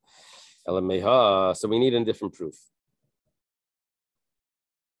we need a different proof.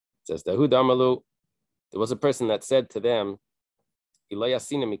 It says, there was a person that said to them,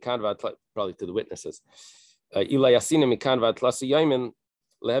 probably to the witnesses,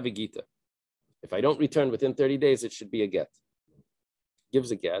 if I don't return within 30 days, it should be a get. Gives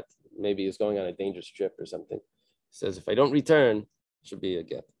a get. Maybe he's going on a dangerous trip or something. Says, if I don't return, it should be a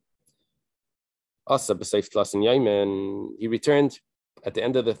get. He returned at the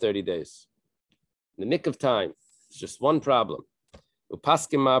end of the 30 days. In the nick of time, it's just one problem.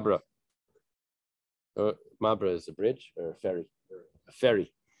 Upaskim Mabra. Mabra is a bridge or a ferry? A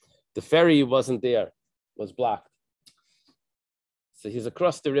ferry. The ferry wasn't there, was blocked. So he's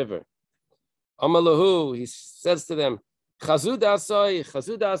across the river. Amalahu, he says to them, Chazuda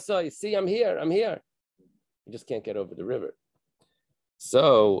asoi, see, I'm here. He just can't get over the river.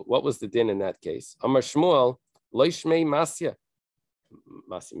 So what was the din in that case? Amar Shmuel, loishmei masya.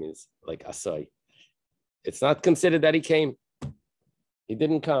 Masya means like asoi. It's not considered that he came. He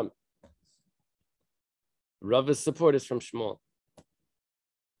didn't come. Rava's support is from Shmuel.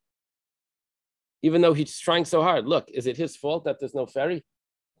 Even though he's trying so hard. Look, is it his fault that there's no ferry?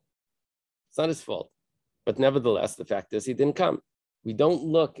 It's not his fault. But nevertheless, the fact is he didn't come. We don't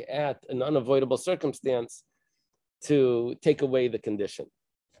look at an unavoidable circumstance to take away the condition.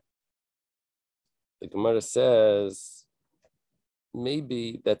 The Gemara says,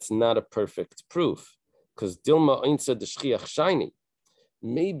 maybe that's not a perfect proof, because Dilma Einsa de Shchiach Shaini,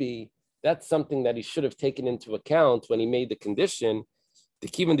 maybe that's something that he should have taken into account when he made the condition. He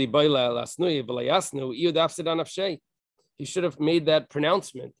should have made that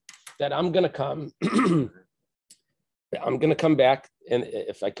pronouncement that I'm going to come. I'm going to come back, and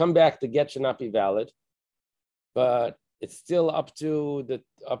if I come back, the get should not be valid. But it's still up to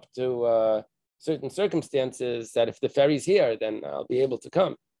certain circumstances that if the ferry's here, then I'll be able to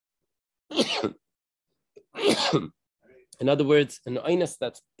come. In other words, an oinus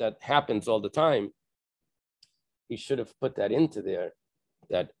that happens all the time, he should have put that into there.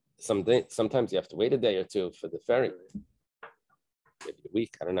 That sometimes you have to wait a day or two for the ferry. Maybe a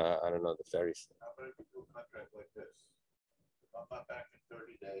week. I don't know the ferries. How about if you do a contract like this? If I'm not back in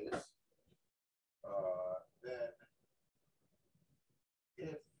 30 days, then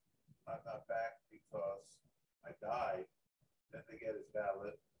if I'm not back because I died, then the get is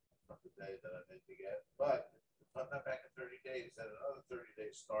valid from the day that I made the get. But if I'm not back in 30 days, then another 30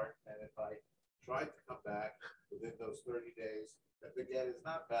 days start. And if I tried to come back within those 30 days, then the get is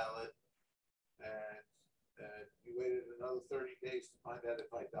not valid. And you waited another 30 days to find out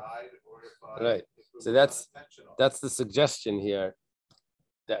if I died or if I... Right. So that's the suggestion here,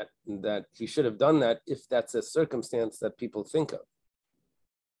 that he should have done that if that's a circumstance that people think of.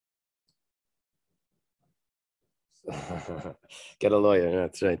 Get a lawyer,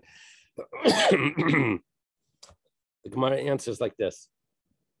 that's right. The Gemara answers like this.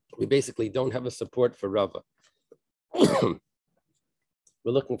 We basically don't have a support for Rava. We're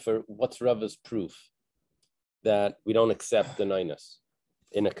looking for what's Rava's proof that we don't accept the ninus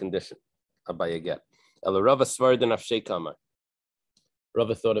in a condition by a get. El Rava Svardan Afshei Kamar.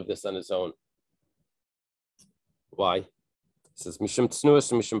 Rava thought of this on his own. Why? He says, Mishum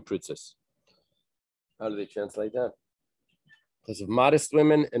Tsnuas and Mishum Prutzis. How do they translate that? Because of modest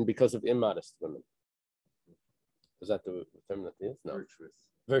women and because of immodest women. Is that the term that is? No.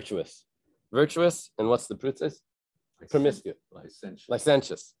 Virtuous. Virtuous. And what's the prutzis? Promiscuous.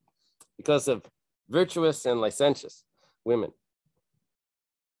 Licentious. Because of virtuous and licentious women.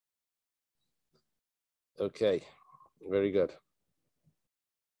 Okay. Very good.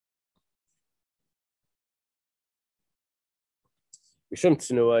 Mishum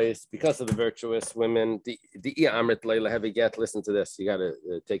Tznua is because of the virtuous women. The Amrit Leila heavy get. Listen to this. You got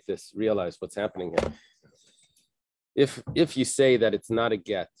to take this. Realize what's happening here. If you say that it's not a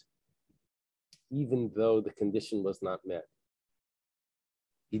get, even though the condition was not met,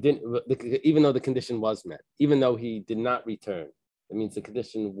 even though the condition was met, even though he did not return, it means the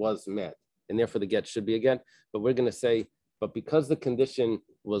condition was met, and therefore the get should be a get. But we're going to say, but because the condition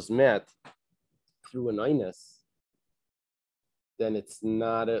was met through an inus, then it's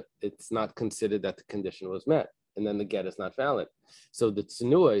not considered that the condition was met, and then the get is not valid. So the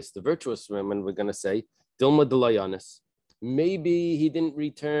tzenuos, the virtuous women, we're going to say dilma delayanis. Maybe he didn't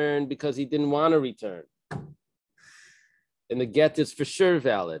return because he didn't want to return, and the get is for sure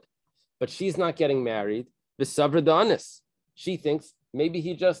valid. But she's not getting married. V'savra danis. She thinks maybe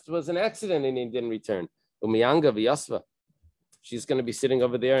he just was an accident and he didn't return. Umiyanga v'yasva. She's going to be sitting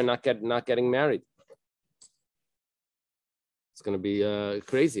over there and not getting married. It's going to be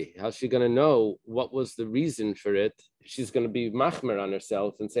crazy. How's she going to know what was the reason for it? She's going to be machmer on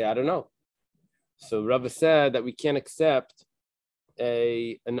herself and say, I don't know. So Rava said that we can't accept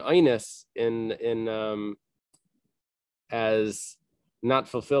an inus in as not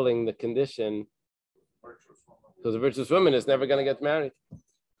fulfilling the condition, because a virtuous woman is never going to get married.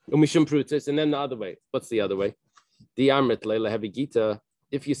 And then the other way. What's the other way? The Amrit Leila Heavy Gita.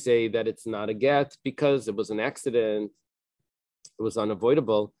 If you say that it's not a get because it was an accident, it was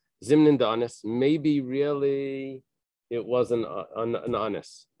unavoidable. Zimnin da'anis, maybe really it was an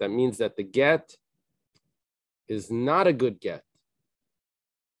honest. That means that the get is not a good get.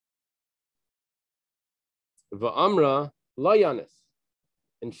 Va'amra la yanis.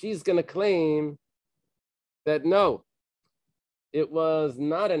 And she's going to claim that no, it was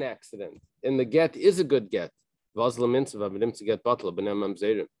not an accident. And the get is a good get. She's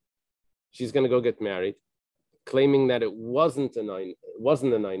going to go get married, claiming that it wasn't an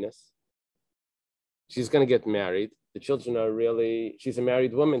inus. She's going to get married. The children are she's a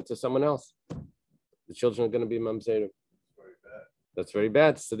married woman to someone else. The children are going to be mamzerim. That's very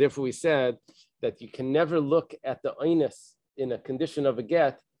bad. So therefore we said that you can never look at the inus in a condition of a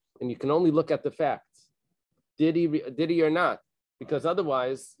get, and you can only look at the facts. Did he or not? Because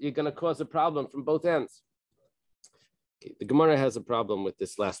otherwise you're going to cause a problem from both ends. Okay, the Gemara has a problem with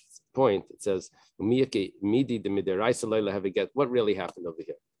this last point. It says, what really happened over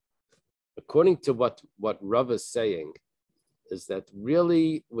here? According to what Rav is saying, is that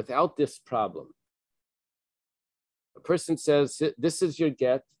really without this problem, a person says, this is your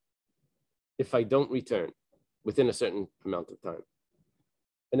get if I don't return within a certain amount of time.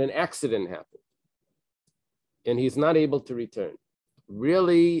 And an accident happened, and he's not able to return.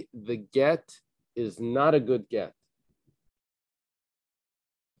 Really, the get is not a good get,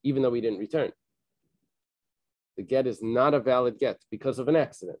 even though he didn't return. The get is not a valid get because of an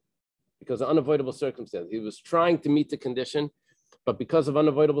accident, because of unavoidable circumstance. He was trying to meet the condition, but because of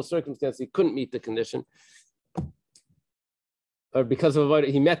unavoidable circumstance, he couldn't meet the condition. Or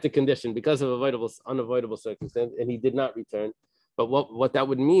he met the condition because of unavoidable circumstance, and he did not return. But what that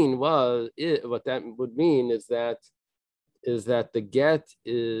would mean is that the get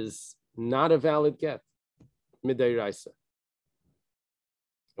is not a valid get. Midday Raisa.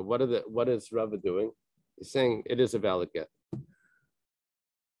 What is Rava doing? He's saying it is a valid get.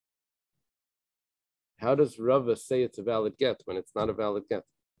 How does Rava say it's a valid get when it's not a valid get?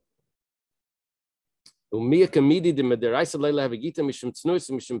 You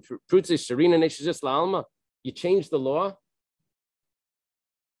change the law,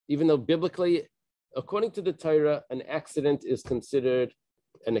 even though biblically, according to the Torah, an accident is considered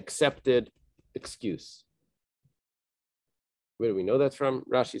an accepted excuse. Where do we know that from?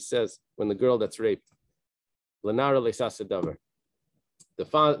 Rashi says, when the girl that's raped, the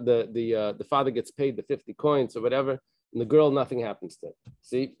father gets paid the 50 coins or whatever, and the girl, nothing happens to it.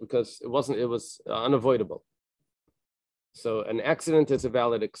 See, because it was unavoidable. So an accident is a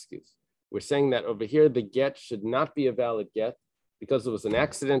valid excuse. We're saying that over here, the get should not be a valid get because it was an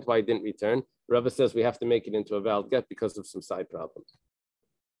accident why it didn't return. Rava says we have to make it into a valid get because of some side problems.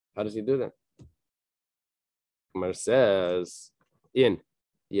 How does he do that? Gemara says,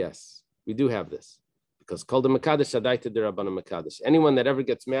 yes, we do have this. Because called the Makadesh Adaita de Rabbana Makadesh. Anyone that ever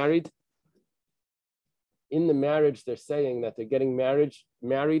gets married, in the marriage, they're saying that they're getting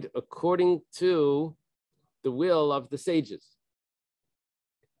married according to the will of the sages.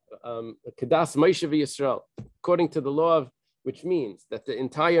 Kadas Moshe v'Yisrael, according to the law of, which means that the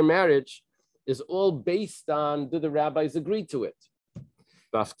entire marriage is all based on, do the rabbis agree to it?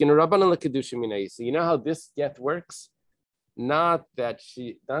 So you know how this get works? Not that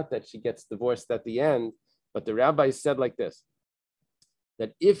she gets divorced at the end, but the rabbis said like this,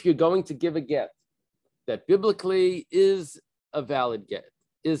 that if you're going to give a get that biblically is a valid get,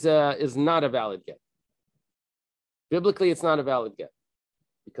 is not a valid get. Biblically, it's not a valid get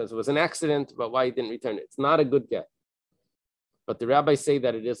because it was an accident, but why he didn't return it. It's not a good get. But the rabbis say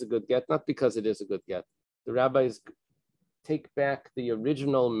that it is a good get, not because it is a good get. The rabbis take back the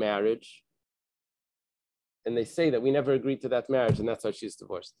original marriage and they say that we never agreed to that marriage and that's how she's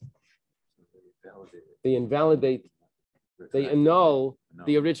divorced. They invalidate, they annul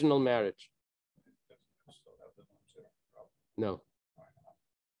the original marriage. No.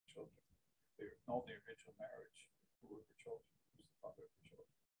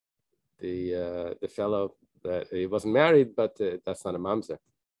 The fellow that he wasn't married, but that's not a mamzer.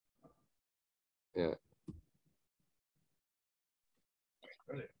 Yeah.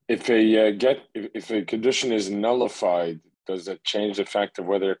 If a condition is nullified, does that change the fact of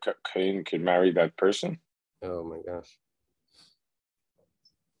whether Cain could marry that person? Oh my gosh.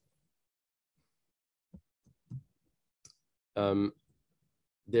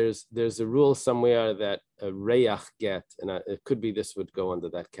 There's a rule somewhere that a reyach get, and it could be this would go under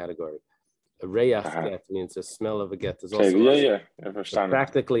that category. A reyach get means the smell of a get is also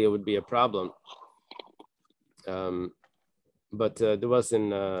practically it would be a problem. But there was in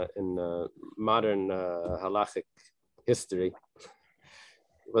modern halachic history,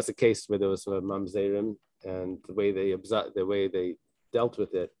 it was a case where there was a mamzerim, and the way they dealt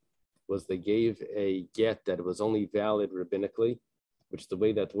with it was they gave a get that was only valid rabbinically, which the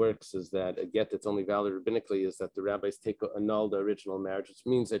way that works is that a get that's only valid rabbinically is that the rabbis annul the original marriage, which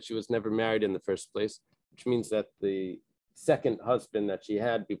means that she was never married in the first place, which means that the second husband that she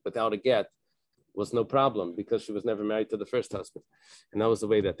had without a get was no problem because she was never married to the first husband. And that was the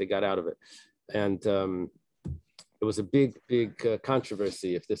way that they got out of it. And it was a big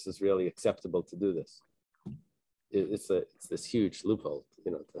controversy if this is really acceptable to do this. It's this huge loophole,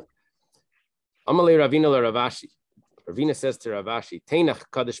 you know. Amalei Ravina Ravashi. Ravina says to Ravashi,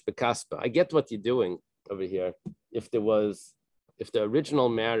 Teinach Kaddish Bekaspa. I get what you're doing over here. If the original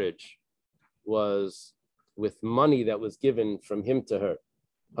marriage was with money that was given from him to her,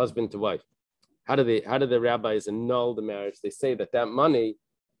 husband to wife, how do the rabbis annul the marriage? They say that money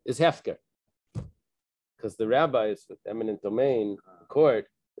is hefker, because the rabbis with eminent domain court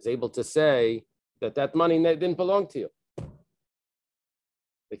is able to say that money didn't belong to you.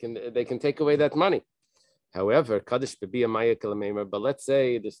 They can take away that money. However, Kaddish Bebiya Maya Kalamemer, but let's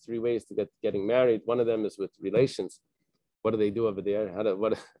say there's three ways to getting married. One of them is with relations. What do they do over there? How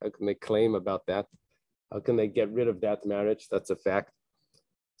can they claim about that? How can they get rid of that marriage? That's a fact.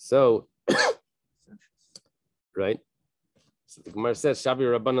 So, right? So the Gemara says, Shavi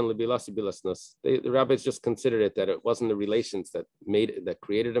Rabbanan Lebilasi Bilasnos. The rabbis just considered it that it wasn't the relations that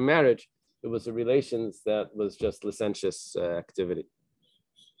created a marriage. It was the relations that was just licentious activity.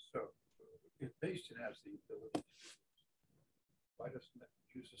 If Basin has the ability, why doesn't it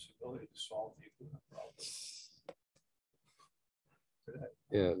use this ability to solve the agreement problem today?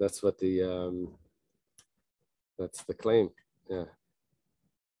 Yeah, that's what that's the claim. Yeah,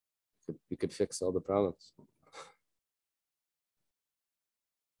 you could fix all the problems. Is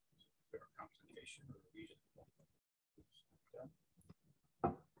there a complication or a reason?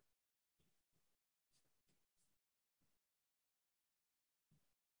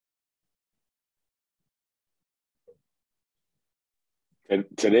 And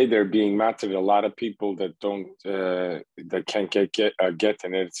today they're being matted a lot of people that don't that can't get an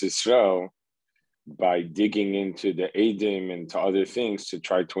Eretz Yisrael by digging into the Eidim and to other things to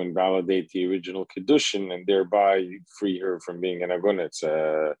try to invalidate the original Kedushin and thereby free her from being an Agun.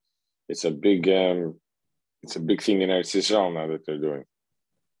 It's a big thing in Eretz Yisrael now that they're doing.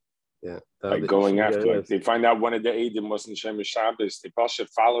 Yeah, like going after, like they find out one of the Eidim wasn't Shemesh Shabbos. They Pasha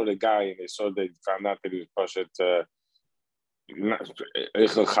followed a guy and they found out that he was Pasha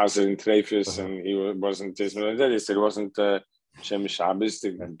Eichel Chazer and Trefus, and he wasn't. They said it wasn't Shemesh Shabbos. The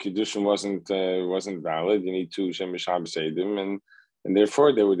Kedushin wasn't valid. You need two Shemesh Shabbos Eidim, and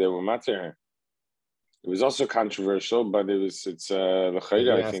therefore they were matter. It was also controversial, but it's I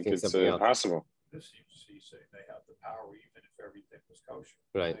think it's possible. This seems to say they have the power even if everything was kosher.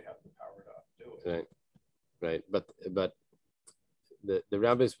 Right. They have the power to do it. Right. But the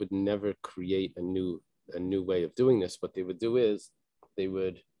rabbis would never create a new way of doing this. What they would do is they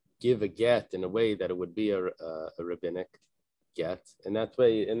would give a get in a way that it would be a rabbinic get, and that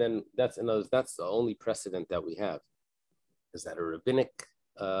way, and then that's the only precedent that we have, is that a rabbinic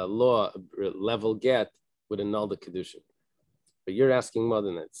law level get would annul the kedushin. But you're asking more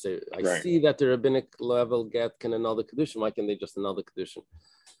than that. So I see that the rabbinic level get can annul the kedushin. Why can't they just annul the kedushin?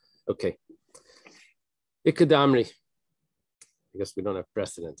 Okay. Ikadamri. I guess we don't have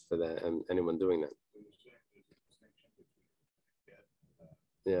precedent for that and anyone doing that.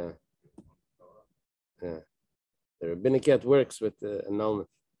 Yeah. The rabbinic get works with the annulment.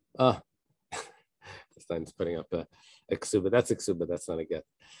 This time it's putting up a Kesubos. That's a Kesubos. That's not a get.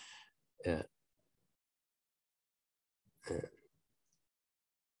 Yeah.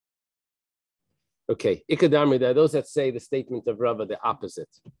 Okay. Ikadamri, there are those that say the statement of Rava, the opposite.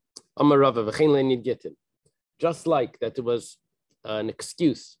 Amar Rava, v'chein le'nid gittin. Just like that there was an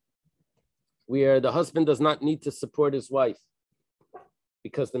excuse where the husband does not need to support his wife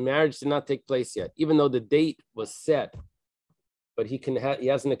because the marriage did not take place yet, even though the date was set, but he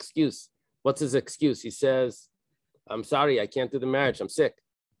has an excuse. What's his excuse? He says, I'm sorry, I can't do the marriage, I'm sick.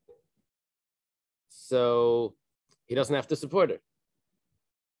 So he doesn't have to support her,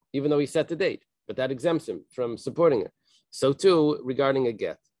 even though he set the date, but that exempts him from supporting her. So too, regarding a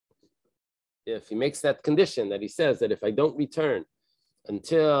get. If he makes that condition that he says that if I don't return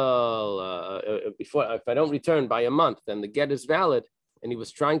until if I don't return by a month, then the get is valid, and he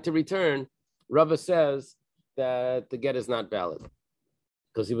was trying to return, Rava says that the get is not valid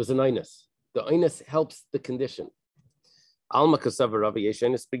because he was an oinus. The oinus helps the condition. Alma kasava Rava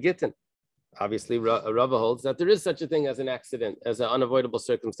yeshenis begitin. Obviously, Rava holds that there is such a thing as an accident, as an unavoidable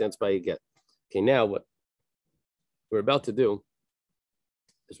circumstance by a get. Okay, now what we're about to do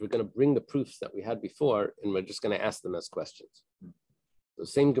is we're going to bring the proofs that we had before, and we're just going to ask them as questions. The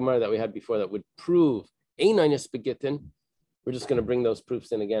same Gemara that we had before that would prove ein oinus begitin, we're just going to bring those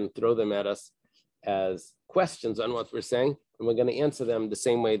proofs in again, throw them at us as questions on what we're saying, and we're going to answer them the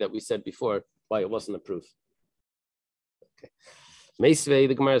same way that we said before, why it wasn't a proof. Okay. Meisvei,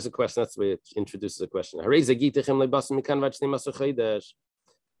 the Gemara is a question. That's the way it introduces a question.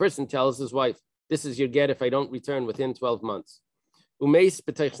 Person tells his wife, this is your get if I don't return within 12 months. And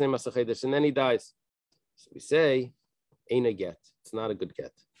then he dies. So we say, ain't a get. It's not a good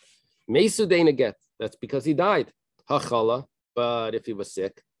get. Meisud ain't a get. That's because he died. Hachala. But if he was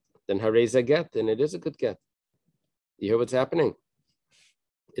sick, then harez a get, and it is a good get. You hear what's happening?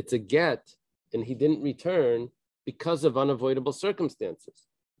 It's a get, and he didn't return because of unavoidable circumstances.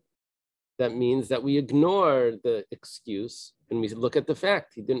 That means that we ignore the excuse and we look at the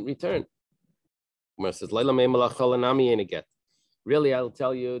fact he didn't return. Gemara says, ain't a get. Really, I'll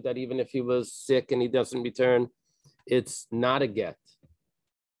tell you that even if he was sick and he doesn't return, it's not a get.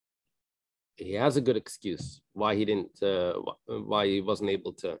 He has a good excuse why he didn't, why he wasn't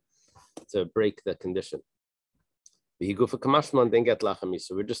able to break the condition.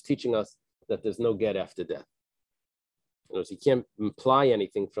 So we're just teaching us that there's no get after death. In other words, you can't imply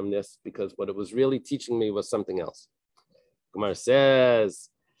anything from this because what it was really teaching me was something else. Gemara says,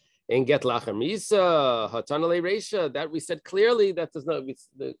 "In get lachar misa hatanale reisha." That we said clearly. That does not.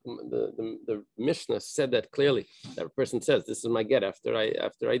 The Mishnah said that clearly. That a person says, "This is my get after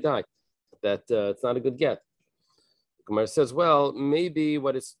I die." That it's not a good get. Gemara says, "Well, maybe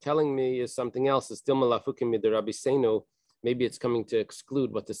what it's telling me is something else. It's still malafukim midarabi seinu. Maybe it's coming to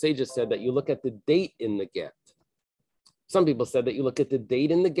exclude what the sages said that you look at the date in the get." Some people said that you look at the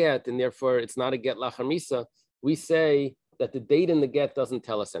date in the get, and therefore it's not a get lachar misa. We say that the date in the get doesn't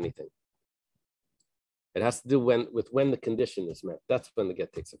tell us anything. It has to do with when the condition is met. That's when the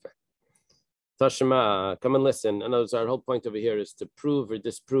get takes effect. Tashema, come and listen. And our whole point over here is to prove or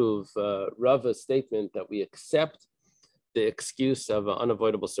disprove Rava's statement that we accept the excuse of an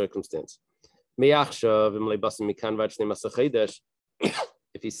unavoidable circumstance. If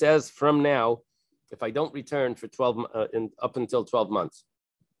he says from now, if I don't return for 12 up until 12 months,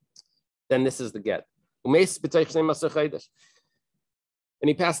 then this is the get. And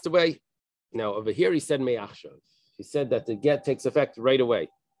he passed away. Now over here he said me'achshav. He said that the get takes effect right away.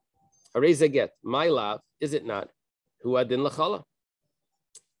 Hareza get, my love, is it not? Hu adin lachala.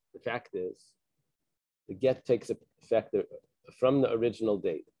 The fact is, the get takes effect from the original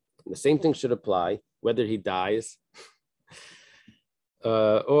date. And the same thing should apply whether he dies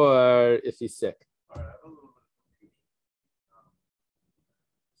or if he's sick. All right, I have a little bit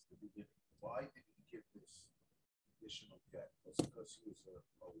of confusion. Why did he give this additional get? Was it because he was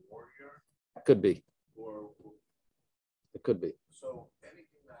a warrior Could be. Or It could be. so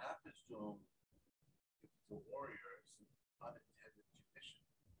anything that happens to him, if it's a warrior, is an unintended condition.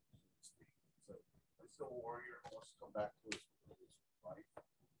 So it's a warrior who wants to come back to his life,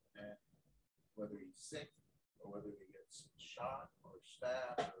 and whether he's sick or whether he gets shot or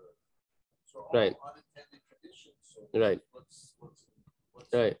stabbed, or so all Right. unintended conditions. So Right. let's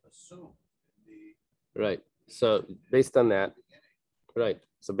Right. assume in Right. So based on that, right.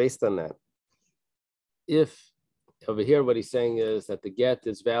 So based on that, if over here what he's saying is that the get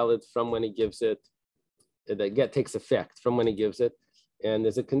is valid from when he gives it, the get takes effect from when he gives it, and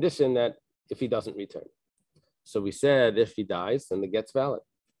there's a condition that if he doesn't return. So we said if he dies, then the get's valid.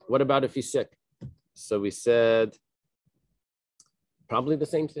 What about if he's sick? So we said probably the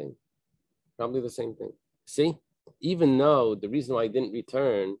same thing. Probably the same thing. See, even though the reason why he didn't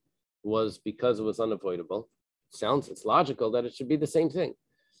return was because it was unavoidable, it's logical that it should be the same thing,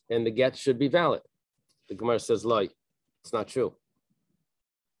 and the get should be valid. The Gemara says, "Loi, it's not true."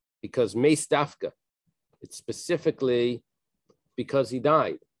 Because meis dafka, it's specifically because he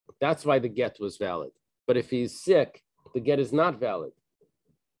died. That's why the get was valid. But if he's sick, the get is not valid.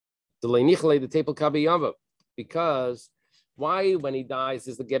 Because why, when he dies,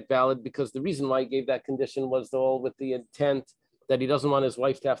 is the get valid? Because the reason why he gave that condition was all with the intent that he doesn't want his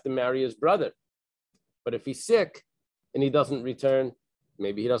wife to have to marry his brother. But if he's sick and he doesn't return,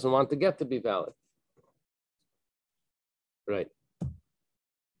 maybe he doesn't want the get to be valid. Right.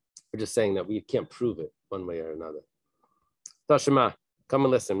 We're just saying that we can't prove it one way or another. Tashima, come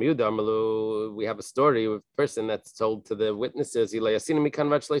and listen. We have a story of a person that's told to the witnesses, if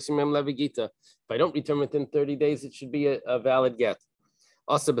I don't return within 30 days, it should be a valid get.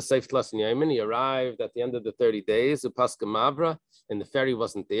 Also, he arrived at the end of the 30 days, and the ferry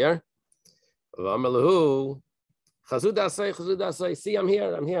wasn't there. See, I'm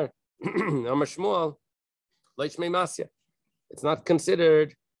here. It's not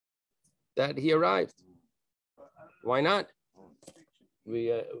considered that he arrived. Why not?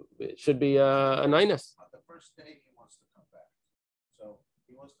 It should be a ninus. On the first day, he wants to come back. So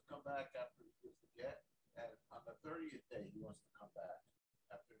he wants to come back after he gives the get, and on the 30th day, he wants to come back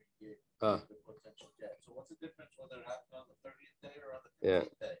after he gave the potential get. So what's the difference whether it happened on the 30th day or on the 15th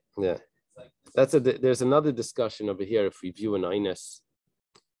day? Yeah. It's like There's another discussion over here if we view an inus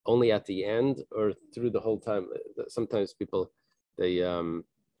only at the end or through the whole time. Sometimes people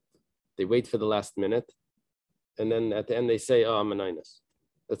they wait for the last minute, and then at the end they say, "Oh, I'm an inus."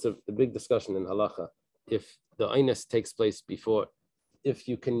 That's a big discussion in halacha. If the inus takes place before, if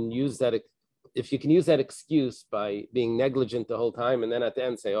you can use that excuse by being negligent the whole time, and then at the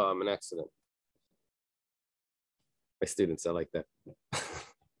end say, "Oh, I'm an accident." My students are like that.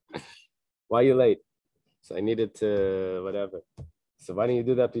 Why are you late? So I needed to whatever. So why didn't you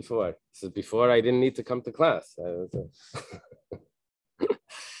do that before? This is before I didn't need to come to class.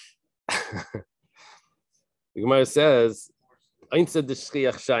 The Gemara says, let's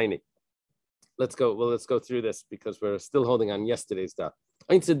go through this because we're still holding on yesterday's daf.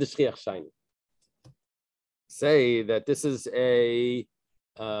 Say that this is a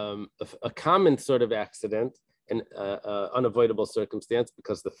common sort of accident, an unavoidable circumstance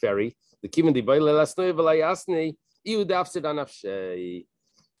because the ferry,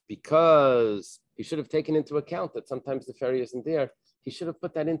 because he should have taken into account that sometimes the ferry isn't there. He should have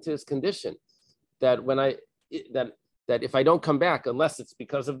put that into his condition that that if I don't come back unless it's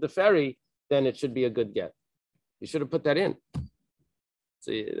because of the ferry, then it should be a good get. You should have put that in.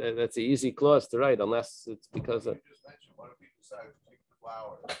 So that's an easy clause to write, unless it's because of. You just mentioned, what if we decided to take the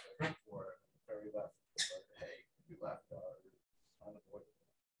flower for it, the ferry left? But hey, we left, unavoidable.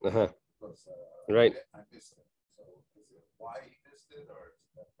 Because, Right. I missed it. So is it why he missed it, or is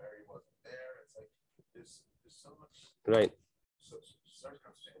it that ferry wasn't there? It's like there's so much. Right.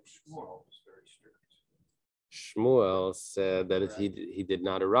 Circumstance. Shmuel was very strict. Shmuel said that he did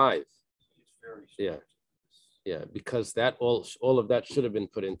not arrive. He's very strict. Yeah, because that all of that should have been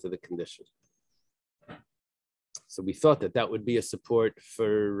put into the condition. So we thought that would be a support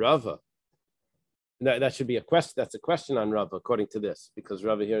for Rava. That should be a question. That's a question on Rava, according to this, because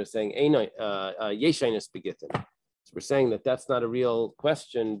Rava here is saying Yeshainis begitin. So we're saying that's not a real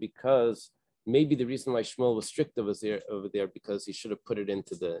question because maybe the reason why Shmuel was strict over there because he should have put it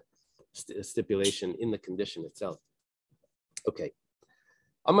into the stipulation in the condition itself. Okay.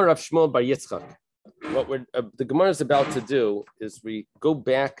 Amar Rav Shmuel bar Yitzchak. What the Gemara is about to do is we go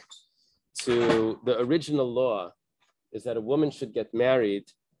back to the original law, is that a woman should get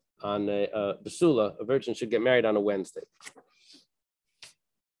married on a virgin should get married on a Wednesday.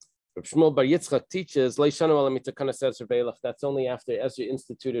 Shmuel Bar Yitzchak teaches, that's only after Ezra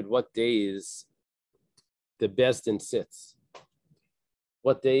instituted what days the Bezdin sits.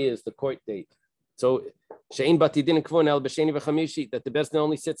 What day is the court date? So, that the Bezdin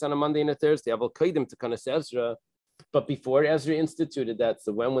only sits on a Monday and a Thursday. But before Ezra instituted that,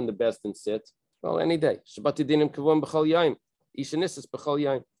 so when the Bezdin sits? Well, any day.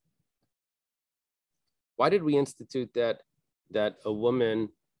 Why did we institute that a woman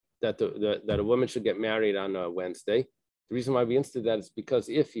should get married on a Wednesday? The reason why we instituted that is because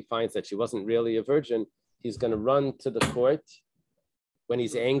if he finds that she wasn't really a virgin, he's going to run to the court when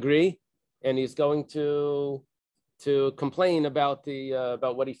he's angry, and he's going to complain about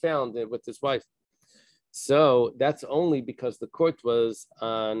what he found with his wife. So that's only because the court was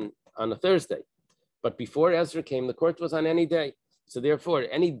on a Thursday. But before Ezra came, the court was on any day. So therefore,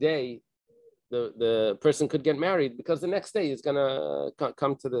 any day the person could get married, because the next day he's gonna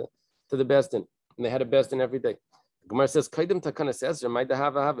come to the Bezdin, and they had a Bezdin every day. The Gemara says, "Kaidim takanas Ezra,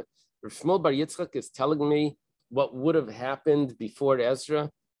 Shmuel Bar Yitzchak is telling me what would have happened before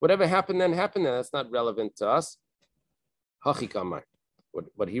Ezra. Whatever happened then happened then. That's not relevant to us."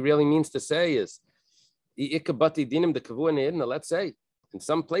 What he really means to say is, let's say in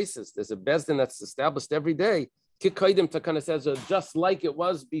some places there's a Bezdin that's established every day, just like it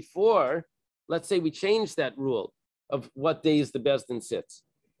was before. Let's say we change that rule of what days the Bezdin sits.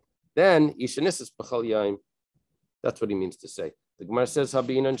 Then Yishanisis B'chal Yaim. That's what he means to say. The Gemara says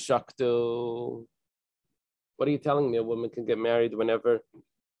Habin and Shaktu. What are you telling me? A woman can get married whenever,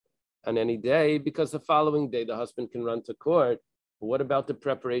 on any day, because the following day the husband can run to court. But what about the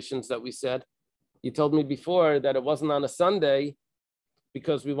preparations that we said? You told me before that it wasn't on a Sunday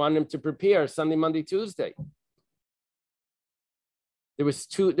because we wanted him to prepare Sunday, Monday, Tuesday. There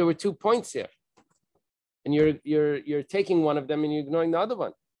were 2 points here, and you're taking one of them and you're ignoring the other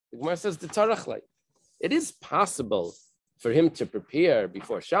one. The Gemara says the Tarachlai. It is possible for him to prepare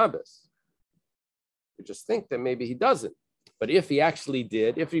before Shabbos. You just think that maybe he doesn't. But if he actually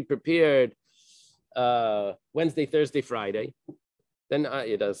did, if he prepared Wednesday, Thursday, Friday, then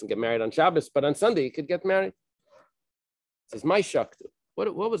he doesn't get married on Shabbos, but on Sunday he could get married. It says, my shaktu.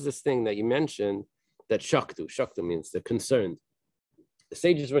 What was this thing that you mentioned that shaktu? Shaktu means they're concerned. The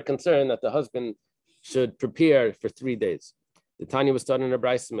sages were concerned that the husband should prepare for 3 days. The Tanya was taught in a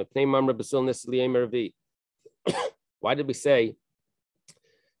brayso. Why did we say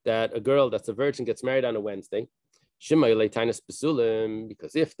that a girl that's a virgin gets married on a Wednesday?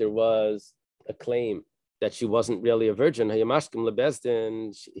 Because if there was a claim that she wasn't really a virgin, he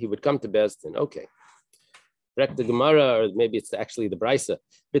would come to Bezdin. Okay. Correct the Gemara, or maybe it's actually the brayso.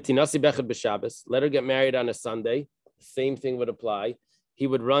 Let her get married on a Sunday. The same thing would apply. He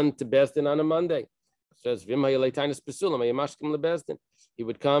would run to Bezdin on a Monday. It says, he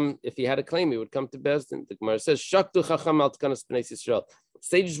would come, if he had a claim, he would come to Bezdin. The Gemara says,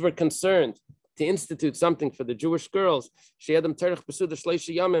 sages were concerned to institute something for the Jewish girls.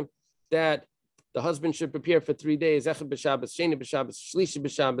 That the husband should prepare for 3 days. Echad b'Shabbos, Sheni b'Shabbos, Shlishi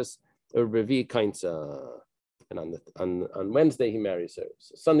b'Shabbos, or Revi Kainsa. And on Wednesday he marries her.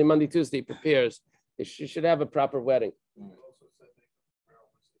 So Sunday, Monday, Tuesday he prepares. She should have a proper wedding.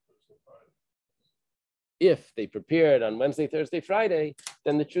 If they prepared on Wednesday, Thursday, Friday,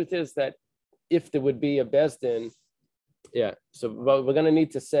 then the truth is that if there would be a Bezdin, yeah. So what we're going to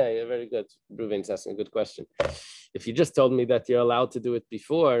need to say, very good, Ruvain's asking a good question. If you just told me that you're allowed to do it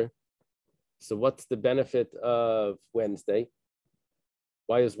before, so what's the benefit of Wednesday?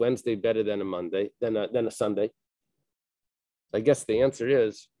 Why is Wednesday better than a Monday, than a Sunday? I guess the answer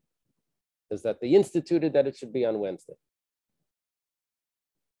is that they instituted that it should be on Wednesday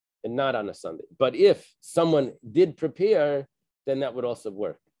and not on a Sunday. But if someone did prepare, then that would also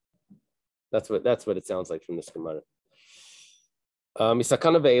work. That's what it sounds like from this Gemara.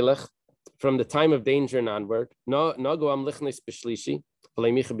 Misakana ve'elech, from the time of danger and onward,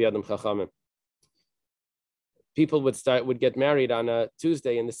 people would get married on a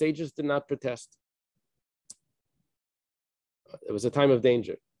Tuesday, and the sages did not protest. It was a time of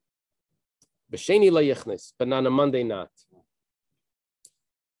danger. But on a Monday not.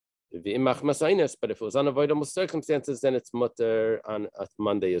 But if it was unavoidable circumstances, then it's mutter on a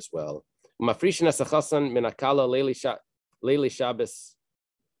Monday as well. Leili Shabbos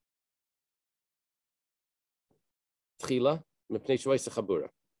Tchila Mipnei Shvoisa Chabura.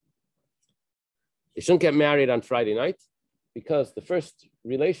 You shouldn't get married on Friday night because the first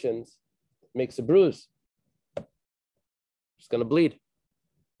relations makes a bruise. It's going to bleed.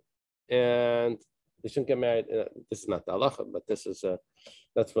 And they shouldn't get married. This is not the halacha, but this is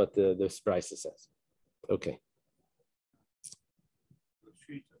that's what the brayso says. Okay.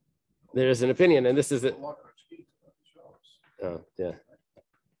 There is an opinion, and this is it. Lockhart speaks about the Shabbos. Oh,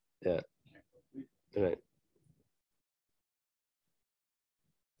 yeah, right.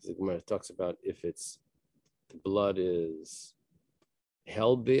 The Gemara talks about if it's the blood is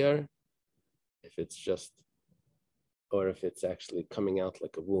held there, if it's just, or if it's actually coming out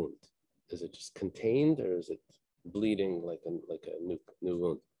like a wound. Is it just contained, or is it bleeding like a new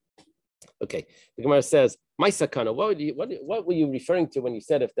wound? Okay, the Gemara says, "My sakana." What were you referring to when you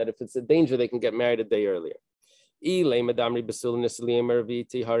said if it's a danger they can get married a day earlier?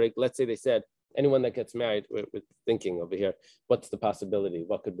 Let's say they said anyone that gets married. We're thinking over here. What's the possibility?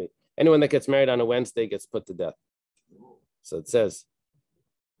 What could be? Anyone that gets married on a Wednesday gets put to death. So it says,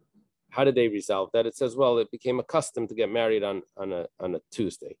 how did they resolve that? It says, well, it became a custom to get married on a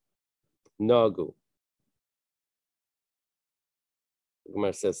Tuesday. Nagu. The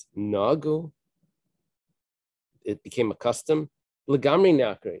Gemara says, Nagu. It became a custom. Legamri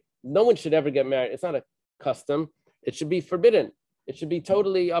nakri. No one should ever get married. It's not a custom. It should be forbidden. It should be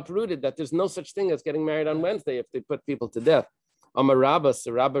totally uprooted that there's no such thing as getting married on Wednesday if they put people to death. Amar Rabba,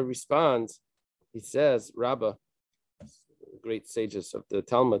 so Rabba responds. He says, Rabba, great sages of the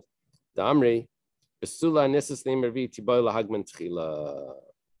Talmud, the Amri, Besula Nisas Nemervi Tiboy Lahagman Tchila,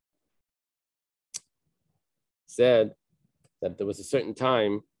 said that there was a certain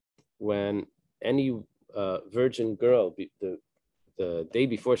time when any virgin girl, the day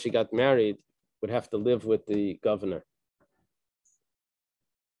before she got married, would have to live with the governor.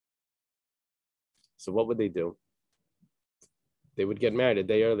 So what would they do? They would get married a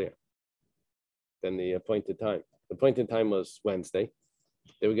day earlier than the appointed time. The appointed time was Wednesday.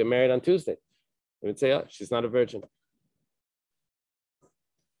 They would get married on Tuesday. They would say, oh, she's not a virgin.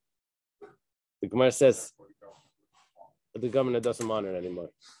 The Gemara says the governor doesn't want her anymore.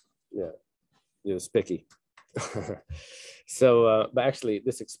 Yeah, it was picky. So, but actually,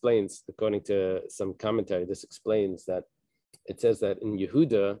 this explains, according to some commentary, this explains that it says that in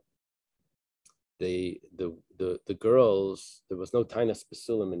Yehuda, the girls, there was no tainas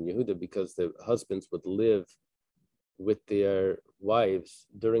besulim in Yehuda because the husbands would live with their wives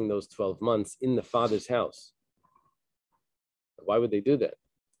during those 12 months in the father's house. Why would they do that?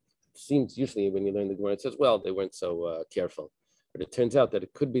 It seems usually when you learn the Gemara, it says, well, they weren't so careful. But it turns out that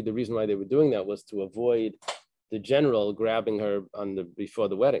it could be the reason why they were doing that was to avoid the general grabbing her before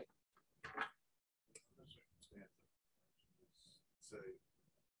the wedding.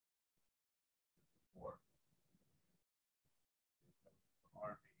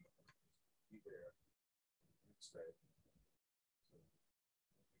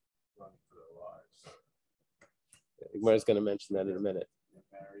 The Gemara is going to mention that in a minute.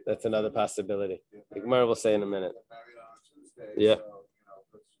 That's another possibility. The Gemara will say in a minute. Yeah.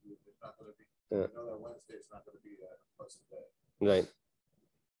 Right.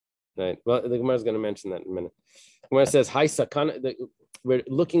 Right. Well, the Gemara is going to mention that in a minute. The Gemara says, "Hi sakana." We're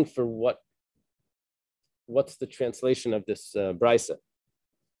looking for what's the translation of this brisa.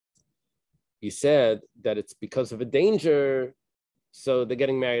 He said that it's because of a danger, so they're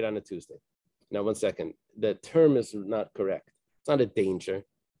getting married on a Tuesday. Now, 1 second. The term is not correct. It's not a danger.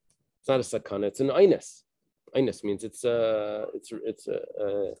 It's not a sakana. It's an einus. Einus means it's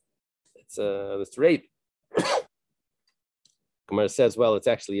rape. Gemara says, well, it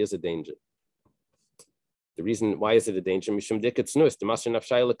actually is a danger. The reason why is it a danger?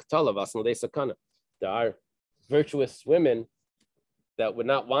 There are virtuous women that would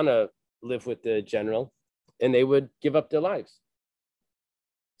not want to live with the general, and they would give up their lives.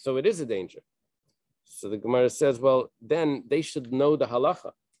 So it is a danger. So the Gemara says, well, then they should know the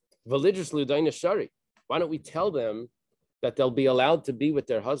halacha. Why don't we tell them that they'll be allowed to be with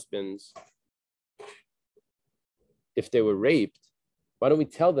their husbands if they were raped? Why don't we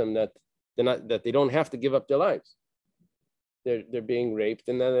tell them that they don't have to give up their lives? They're being raped,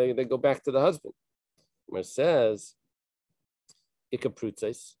 and then they go back to the husband. Gemara says,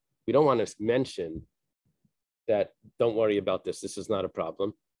 ikaprutzes. We don't want to mention that. Don't worry about this. This is not a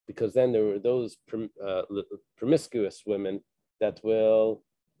problem. Because then there were those promiscuous women that will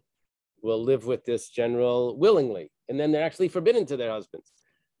live with this general willingly, and then they're actually forbidden to their husbands.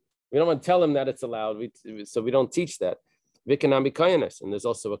 We don't want to tell them that it's allowed, so we don't teach that. And there's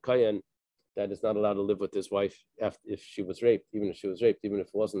also a kayan that is not allowed to live with his wife if she was raped, even if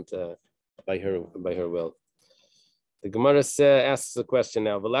it wasn't by her will. The Gemara asks a question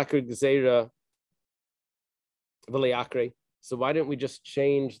now. So why didn't we just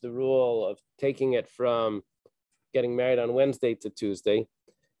change the rule of taking it from getting married on Wednesday to Tuesday?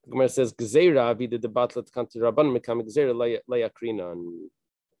 The Gemara says, "Gezeira v'de debatlet kanti rabban mekam gezeira layakrinan."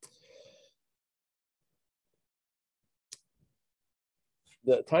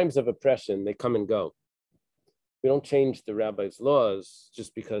 the times of oppression, they come and go. We don't change the rabbi's laws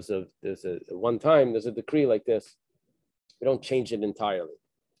just because of there's a decree like this. We don't change it entirely.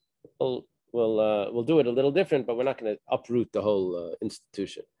 We'll do it a little different, but we're not going to uproot the whole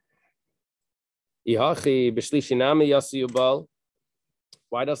institution. Why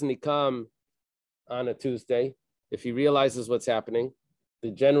doesn't he come on a Tuesday? If he realizes what's happening,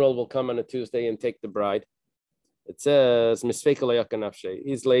 the general will come on a Tuesday and take the bride. It says,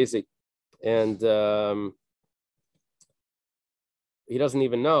 he's lazy. And he doesn't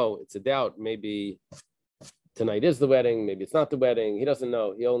even know. It's a doubt. Maybe tonight is the wedding. Maybe it's not the wedding. He doesn't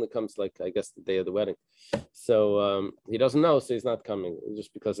know. He only comes like, I guess, the day of the wedding. So he doesn't know, so he's not coming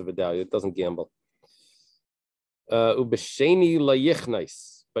just because of a doubt. It doesn't gamble.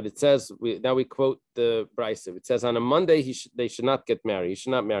 But it says, now we quote the Brisa. It says on a Monday, they should not get married. He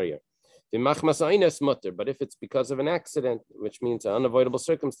should not marry her. But if it's because of an accident, which means an unavoidable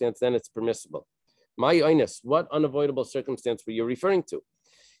circumstance, then it's permissible. What unavoidable circumstance were you referring to?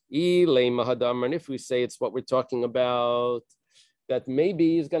 And if we say it's what we're talking about, that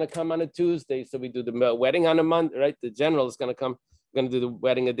maybe he's going to come on a Tuesday, so we do the wedding on a Monday, right? The general is going to come, going to do the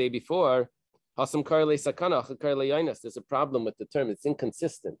wedding a day before. There's a problem with the term. It's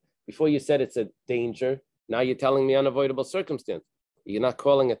inconsistent. Before you said it's a danger, now you're telling me unavoidable circumstance. You're not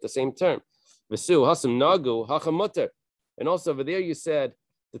calling it the same term. And also over there you said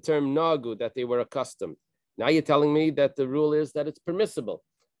the term nagu, that they were accustomed. Now you're telling me that the rule is that it's permissible.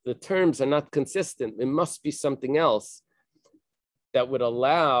 The terms are not consistent. It must be something else that would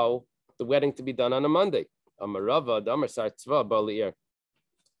allow the wedding to be done on a Monday.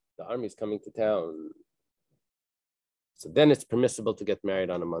 The army's coming to town. So then it's permissible to get married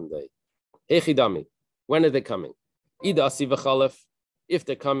on a Monday. When are they coming? If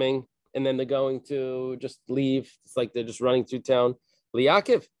they're coming and then they're going to just leave, it's like they're just running through town.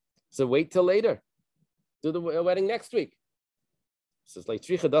 Liakiv, so wait till later. Do the wedding next week. So it's like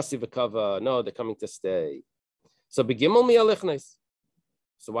no, they're coming to stay. So begimel mi'alichnes.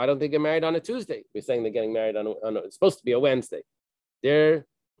 So why don't they get married on a Tuesday? We're saying they're getting married on it's supposed to be a Wednesday.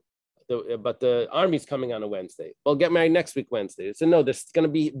 But the army's coming on a Wednesday. Well, get married next week Wednesday. So no, they're going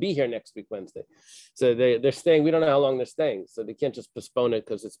to be here next week Wednesday. So they're staying. We don't know how long they're staying. So they can't just postpone it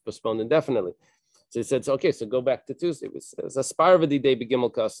because it's postponed indefinitely. So he said, okay, so go back to Tuesday. It's a sparvadi day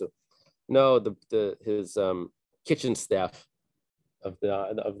begimel kasu. No, his kitchen staff of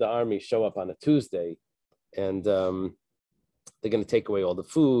the army show up on a Tuesday, and they're going to take away all the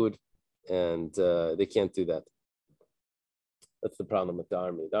food, and they can't do that. That's the problem with the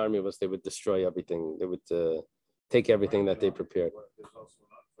army. The army was they would destroy everything. They would take everything that they prepared.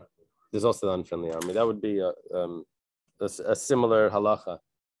 There's also the unfriendly army. That would be a similar halacha,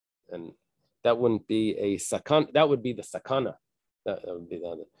 and that wouldn't be a sakana. That would be the sakana. That would be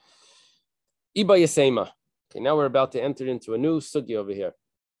that. Iba yasema. Okay, now we're about to enter into a new sugi over here.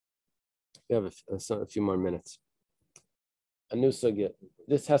 We have a few more minutes. A new sugi.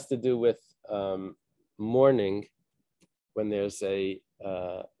 This has to do with mourning, when there's a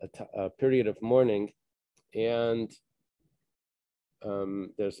period of mourning, and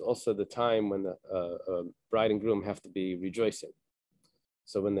there's also the time when the bride and groom have to be rejoicing.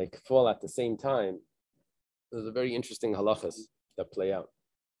 So when they fall at the same time, there's a very interesting halachas that play out.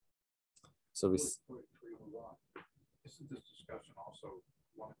 So we. Isn't this discussion also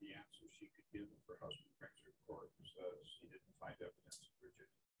one of the answers she could give if her husband brings her to court and says she didn't find evidence of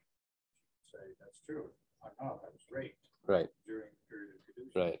virginity? She could say, that's true. I know, I was raped. Right. During the period of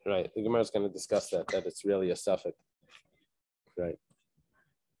Kedusha. Right. The Gemara is going to discuss that it's really a suffix. Right.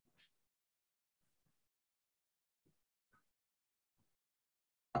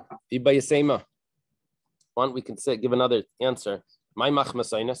 Iba yasema. One, we can give another answer. My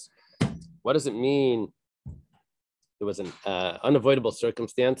machmasainas. What does it mean? There was an unavoidable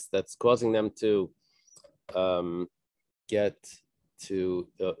circumstance that's causing them to get to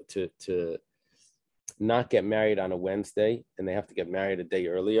not get married on a Wednesday, and they have to get married a day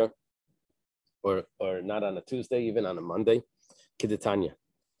earlier, or not on a Tuesday, even on a Monday. Kiditanya,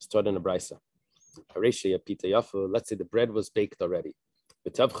 it's taught in a brisa. Let's say the bread was baked already,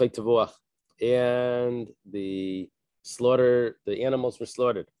 and the animals were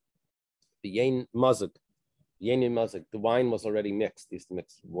slaughtered. The yain mazuk, the wine was already mixed. They used to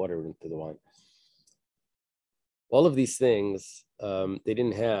mix water into the wine. All of these things, they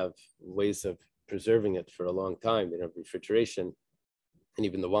didn't have ways of preserving it for a long time. They didn't have refrigeration, and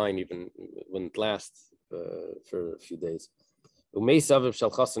even the wine wouldn't last for a few days. The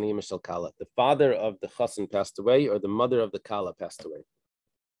father of the chassan passed away, or the mother of the kala passed away.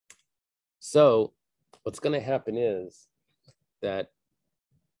 So what's going to happen is that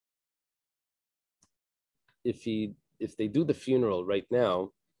if they do the funeral right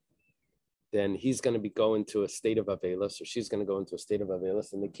now, then he's going to be going to a state of Avelis, or she's going to go into a state of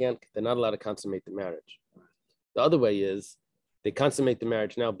Avelis, and they're not allowed to consummate the marriage. The other way is they consummate the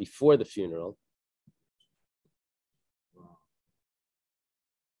marriage now before the funeral.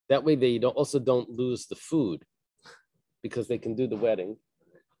 That way they also don't lose the food because they can do the wedding.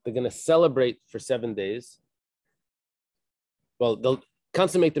 They're going to celebrate for 7 days. Well, they'll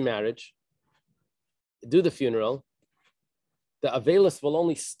consummate the marriage, do the funeral. The Avelis will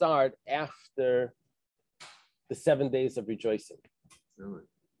only start after the 7 days of rejoicing. Really?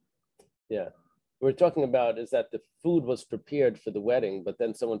 Yeah. What we're talking about is that the food was prepared for the wedding, but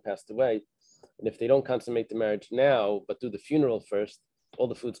then someone passed away. And if they don't consummate the marriage now, but do the funeral first, all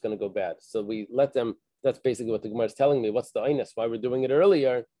the food's going to go bad. So we let them, that's basically what the Gemara is telling me. What's the einus? Why we're doing it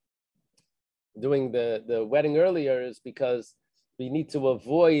earlier? Doing the wedding earlier is because we need to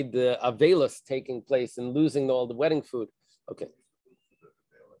avoid the Avelis taking place and losing all the wedding food. Okay.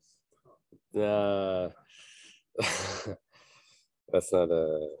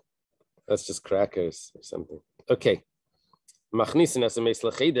 That's just crackers or something. Okay.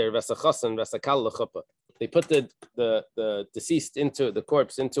 They put the deceased into the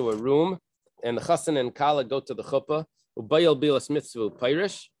corpse into a room, and the chassan and kala go to the chuppah.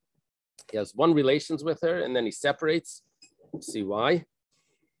 He has one relations with her, and then he separates. See why?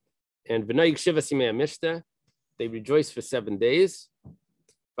 And they rejoice for 7 days.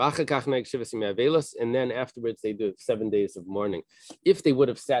 And then afterwards they do 7 days of mourning. If they would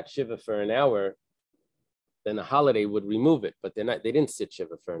have sat shiva for an hour, then a holiday would remove it, but they didn't sit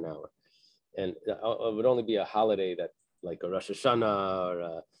shiva for an hour. And it would only be a holiday that, like a Rosh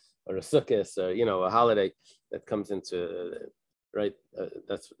Hashanah or a Sukkot, or a holiday that comes into right.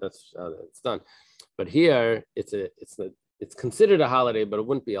 That's how it's done. But here it's considered a holiday, but it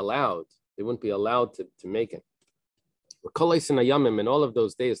wouldn't be allowed. They wouldn't be allowed to make it. In all of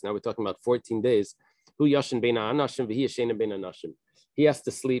those days, now we're talking about 14 days. He has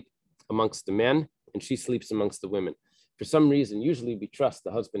to sleep amongst the men, and she sleeps amongst the women. For some reason, usually we trust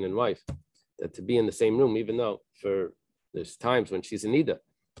the husband and wife that to be in the same room, even though there's times when she's in Nida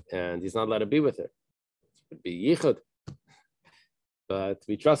and he's not allowed to be with her. It would be yichud, but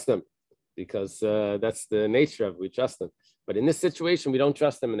we trust them because that's the nature of it. We trust them. But in this situation, we don't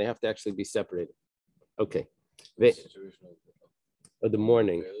trust them, and they have to actually be separated. Okay. The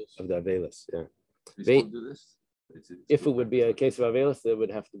morning of the Avelis, yeah. If it would be a case of Avelis, it would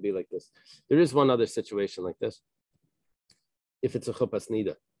have to be like this. There is one other situation like this. If it's a chuppah's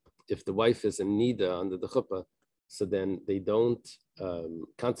nida, if the wife is a nida under the chuppah, so then they don't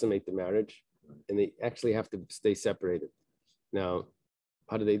consummate the marriage, and they actually have to stay separated. Now,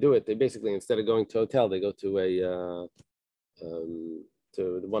 how do they do it? They basically, instead of going to a hotel, they go to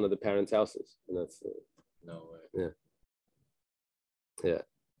to one of the parents' houses, and that's no way. Yeah.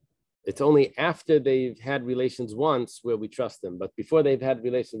 It's only after they've had relations once where we trust them, but before they've had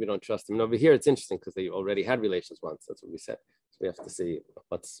relations, we don't trust them. And over here, it's interesting because they already had relations once. That's what we said. So we have to see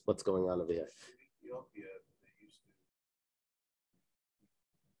what's going on over here. Ethiopia, they used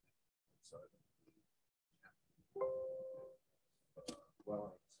to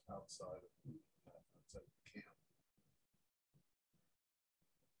dwellings outside of the camp.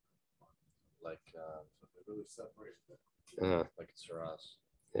 Like So they really separated them. like it's Saras.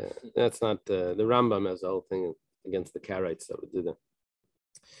 Yeah, that's not the Rambam has the whole thing against the Karaites that would do that.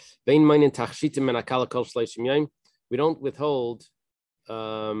 We don't withhold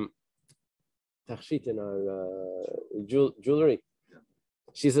tachshit in our jewelry.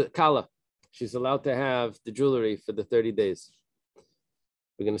 She's a kala. She's allowed to have the jewelry for the 30 days.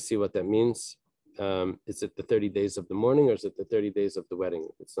 We're going to see what that means. Is it the 30 days of the mourning, or is it the 30 days of the wedding?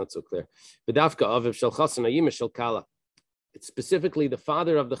 It's not so clear. It's specifically the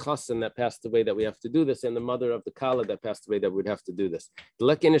father of the chassan that passed away that we have to do this, and the mother of the kala that passed away that we'd have to do this.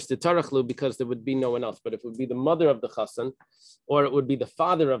 Because there would be no one else. But if it would be the mother of the chassan, or it would be the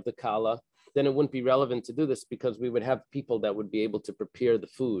father of the kala, then it wouldn't be relevant to do this because we would have people that would be able to prepare the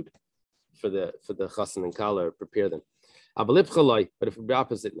food for the chassan and kala, or prepare them. But if it would be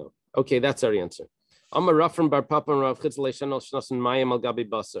opposite, no. Okay, that's our answer.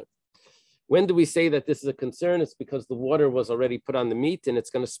 When do we say that this is a concern? It's because the water was already put on the meat and it's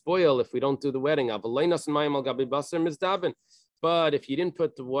going to spoil if we don't do the wedding. But if you didn't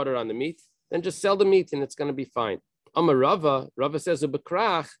put the water on the meat, then just sell the meat and it's going to be fine. Rava says,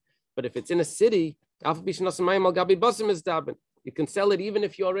 but if it's in a city, you can sell it even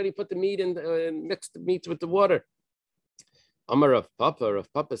if you already put the meat in and mixed the meat with the water. Rav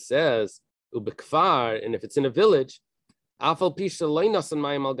Papa says, and if it's in a village, even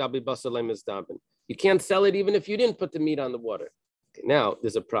You can't sell it even if you didn't put the meat on the water. Okay, now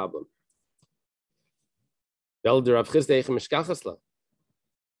there's a problem. So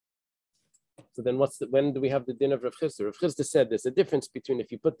then when do we have the din of Rav Chisda? Rav Chisda said there's a difference between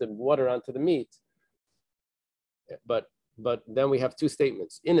if you put the water onto the meat, but then we have two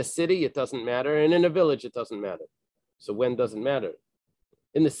statements. In a city, it doesn't matter, and in a village, it doesn't matter. So when doesn't matter?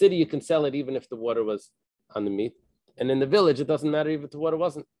 In the city, you can sell it even if the water was on the meat. And in the village, it doesn't matter even if the water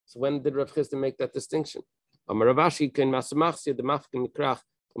wasn't. So when did Rav Chisda make that distinction? A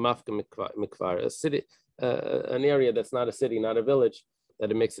city, an area that's not a city, not a village,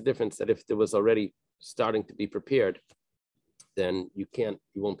 that it makes a difference that if there was already starting to be prepared, then you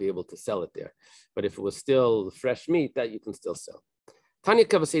won't be able to sell it there. But if it was still fresh meat, that you can still sell. Tanya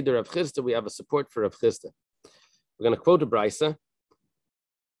Kavasei Rav Chisda, we have a support for Rav Chisda. We're going to quote a brisa,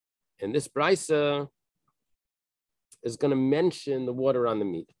 and this brisa is going to mention the water on the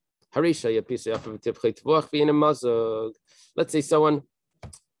meat. Let's say someone,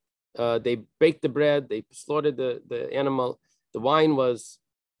 they baked the bread, they slaughtered the animal, the wine was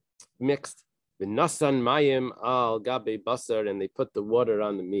mixed, nasan mayim al gabe basar, and they put the water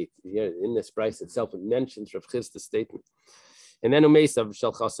on the meat. Here in this brisa itself, it mentions Rav Chisda's statement. And then Umeisav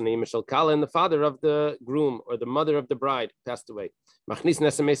shel chasanim shel kala, and the father of the groom or the mother of the bride passed away. Machnis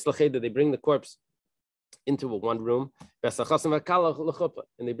nesameis lecheda, they bring the corpse into one room, and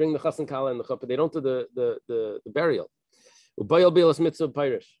they bring the chasan kala and the chuppah. They don't do the burial. The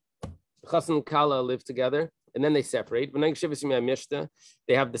chasan kala live together, and then they separate.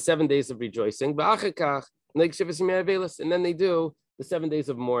 They have the 7 days of rejoicing, and then they do the 7 days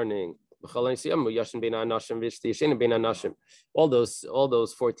of mourning. All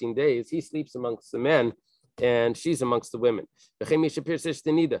those 14 days, he sleeps amongst the men, and she's amongst the women. Now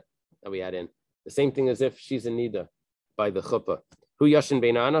we add in the same thing as if she's a nida by the chuppah. Hu yashin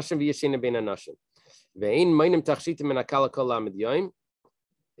bein anashim v'yashina bein anashim. Ve'in meinim tachshitim min akala kol lamed yom.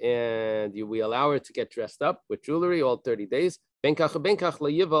 And we allow her to get dressed up with jewelry all 30 days. Benkach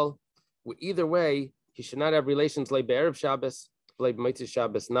leyival. Either way, he should not have relations like be'erev Shabbos, like Motzei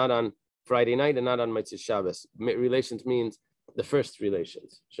Shabbos, not on Friday night and not on Motzei Shabbos. Relations means the first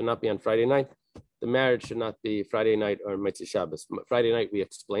relations should not be on Friday night. The marriage should not be Friday night or Motzei Shabbos. Friday night we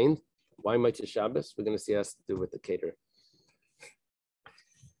explained. Why Motzei Shabbos? We're going to see has to do with the caterer.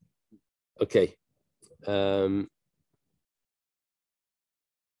 Okay.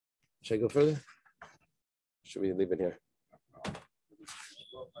 Should I go further? Should we leave it here?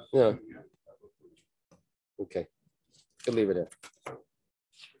 Yeah. Okay. We'll leave it here.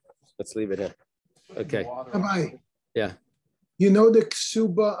 Let's leave it here. Okay. Rabbi, yeah. You know the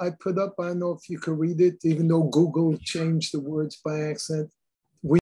ksuba I put up? I don't know if you can read it, even though Google changed the words by accident.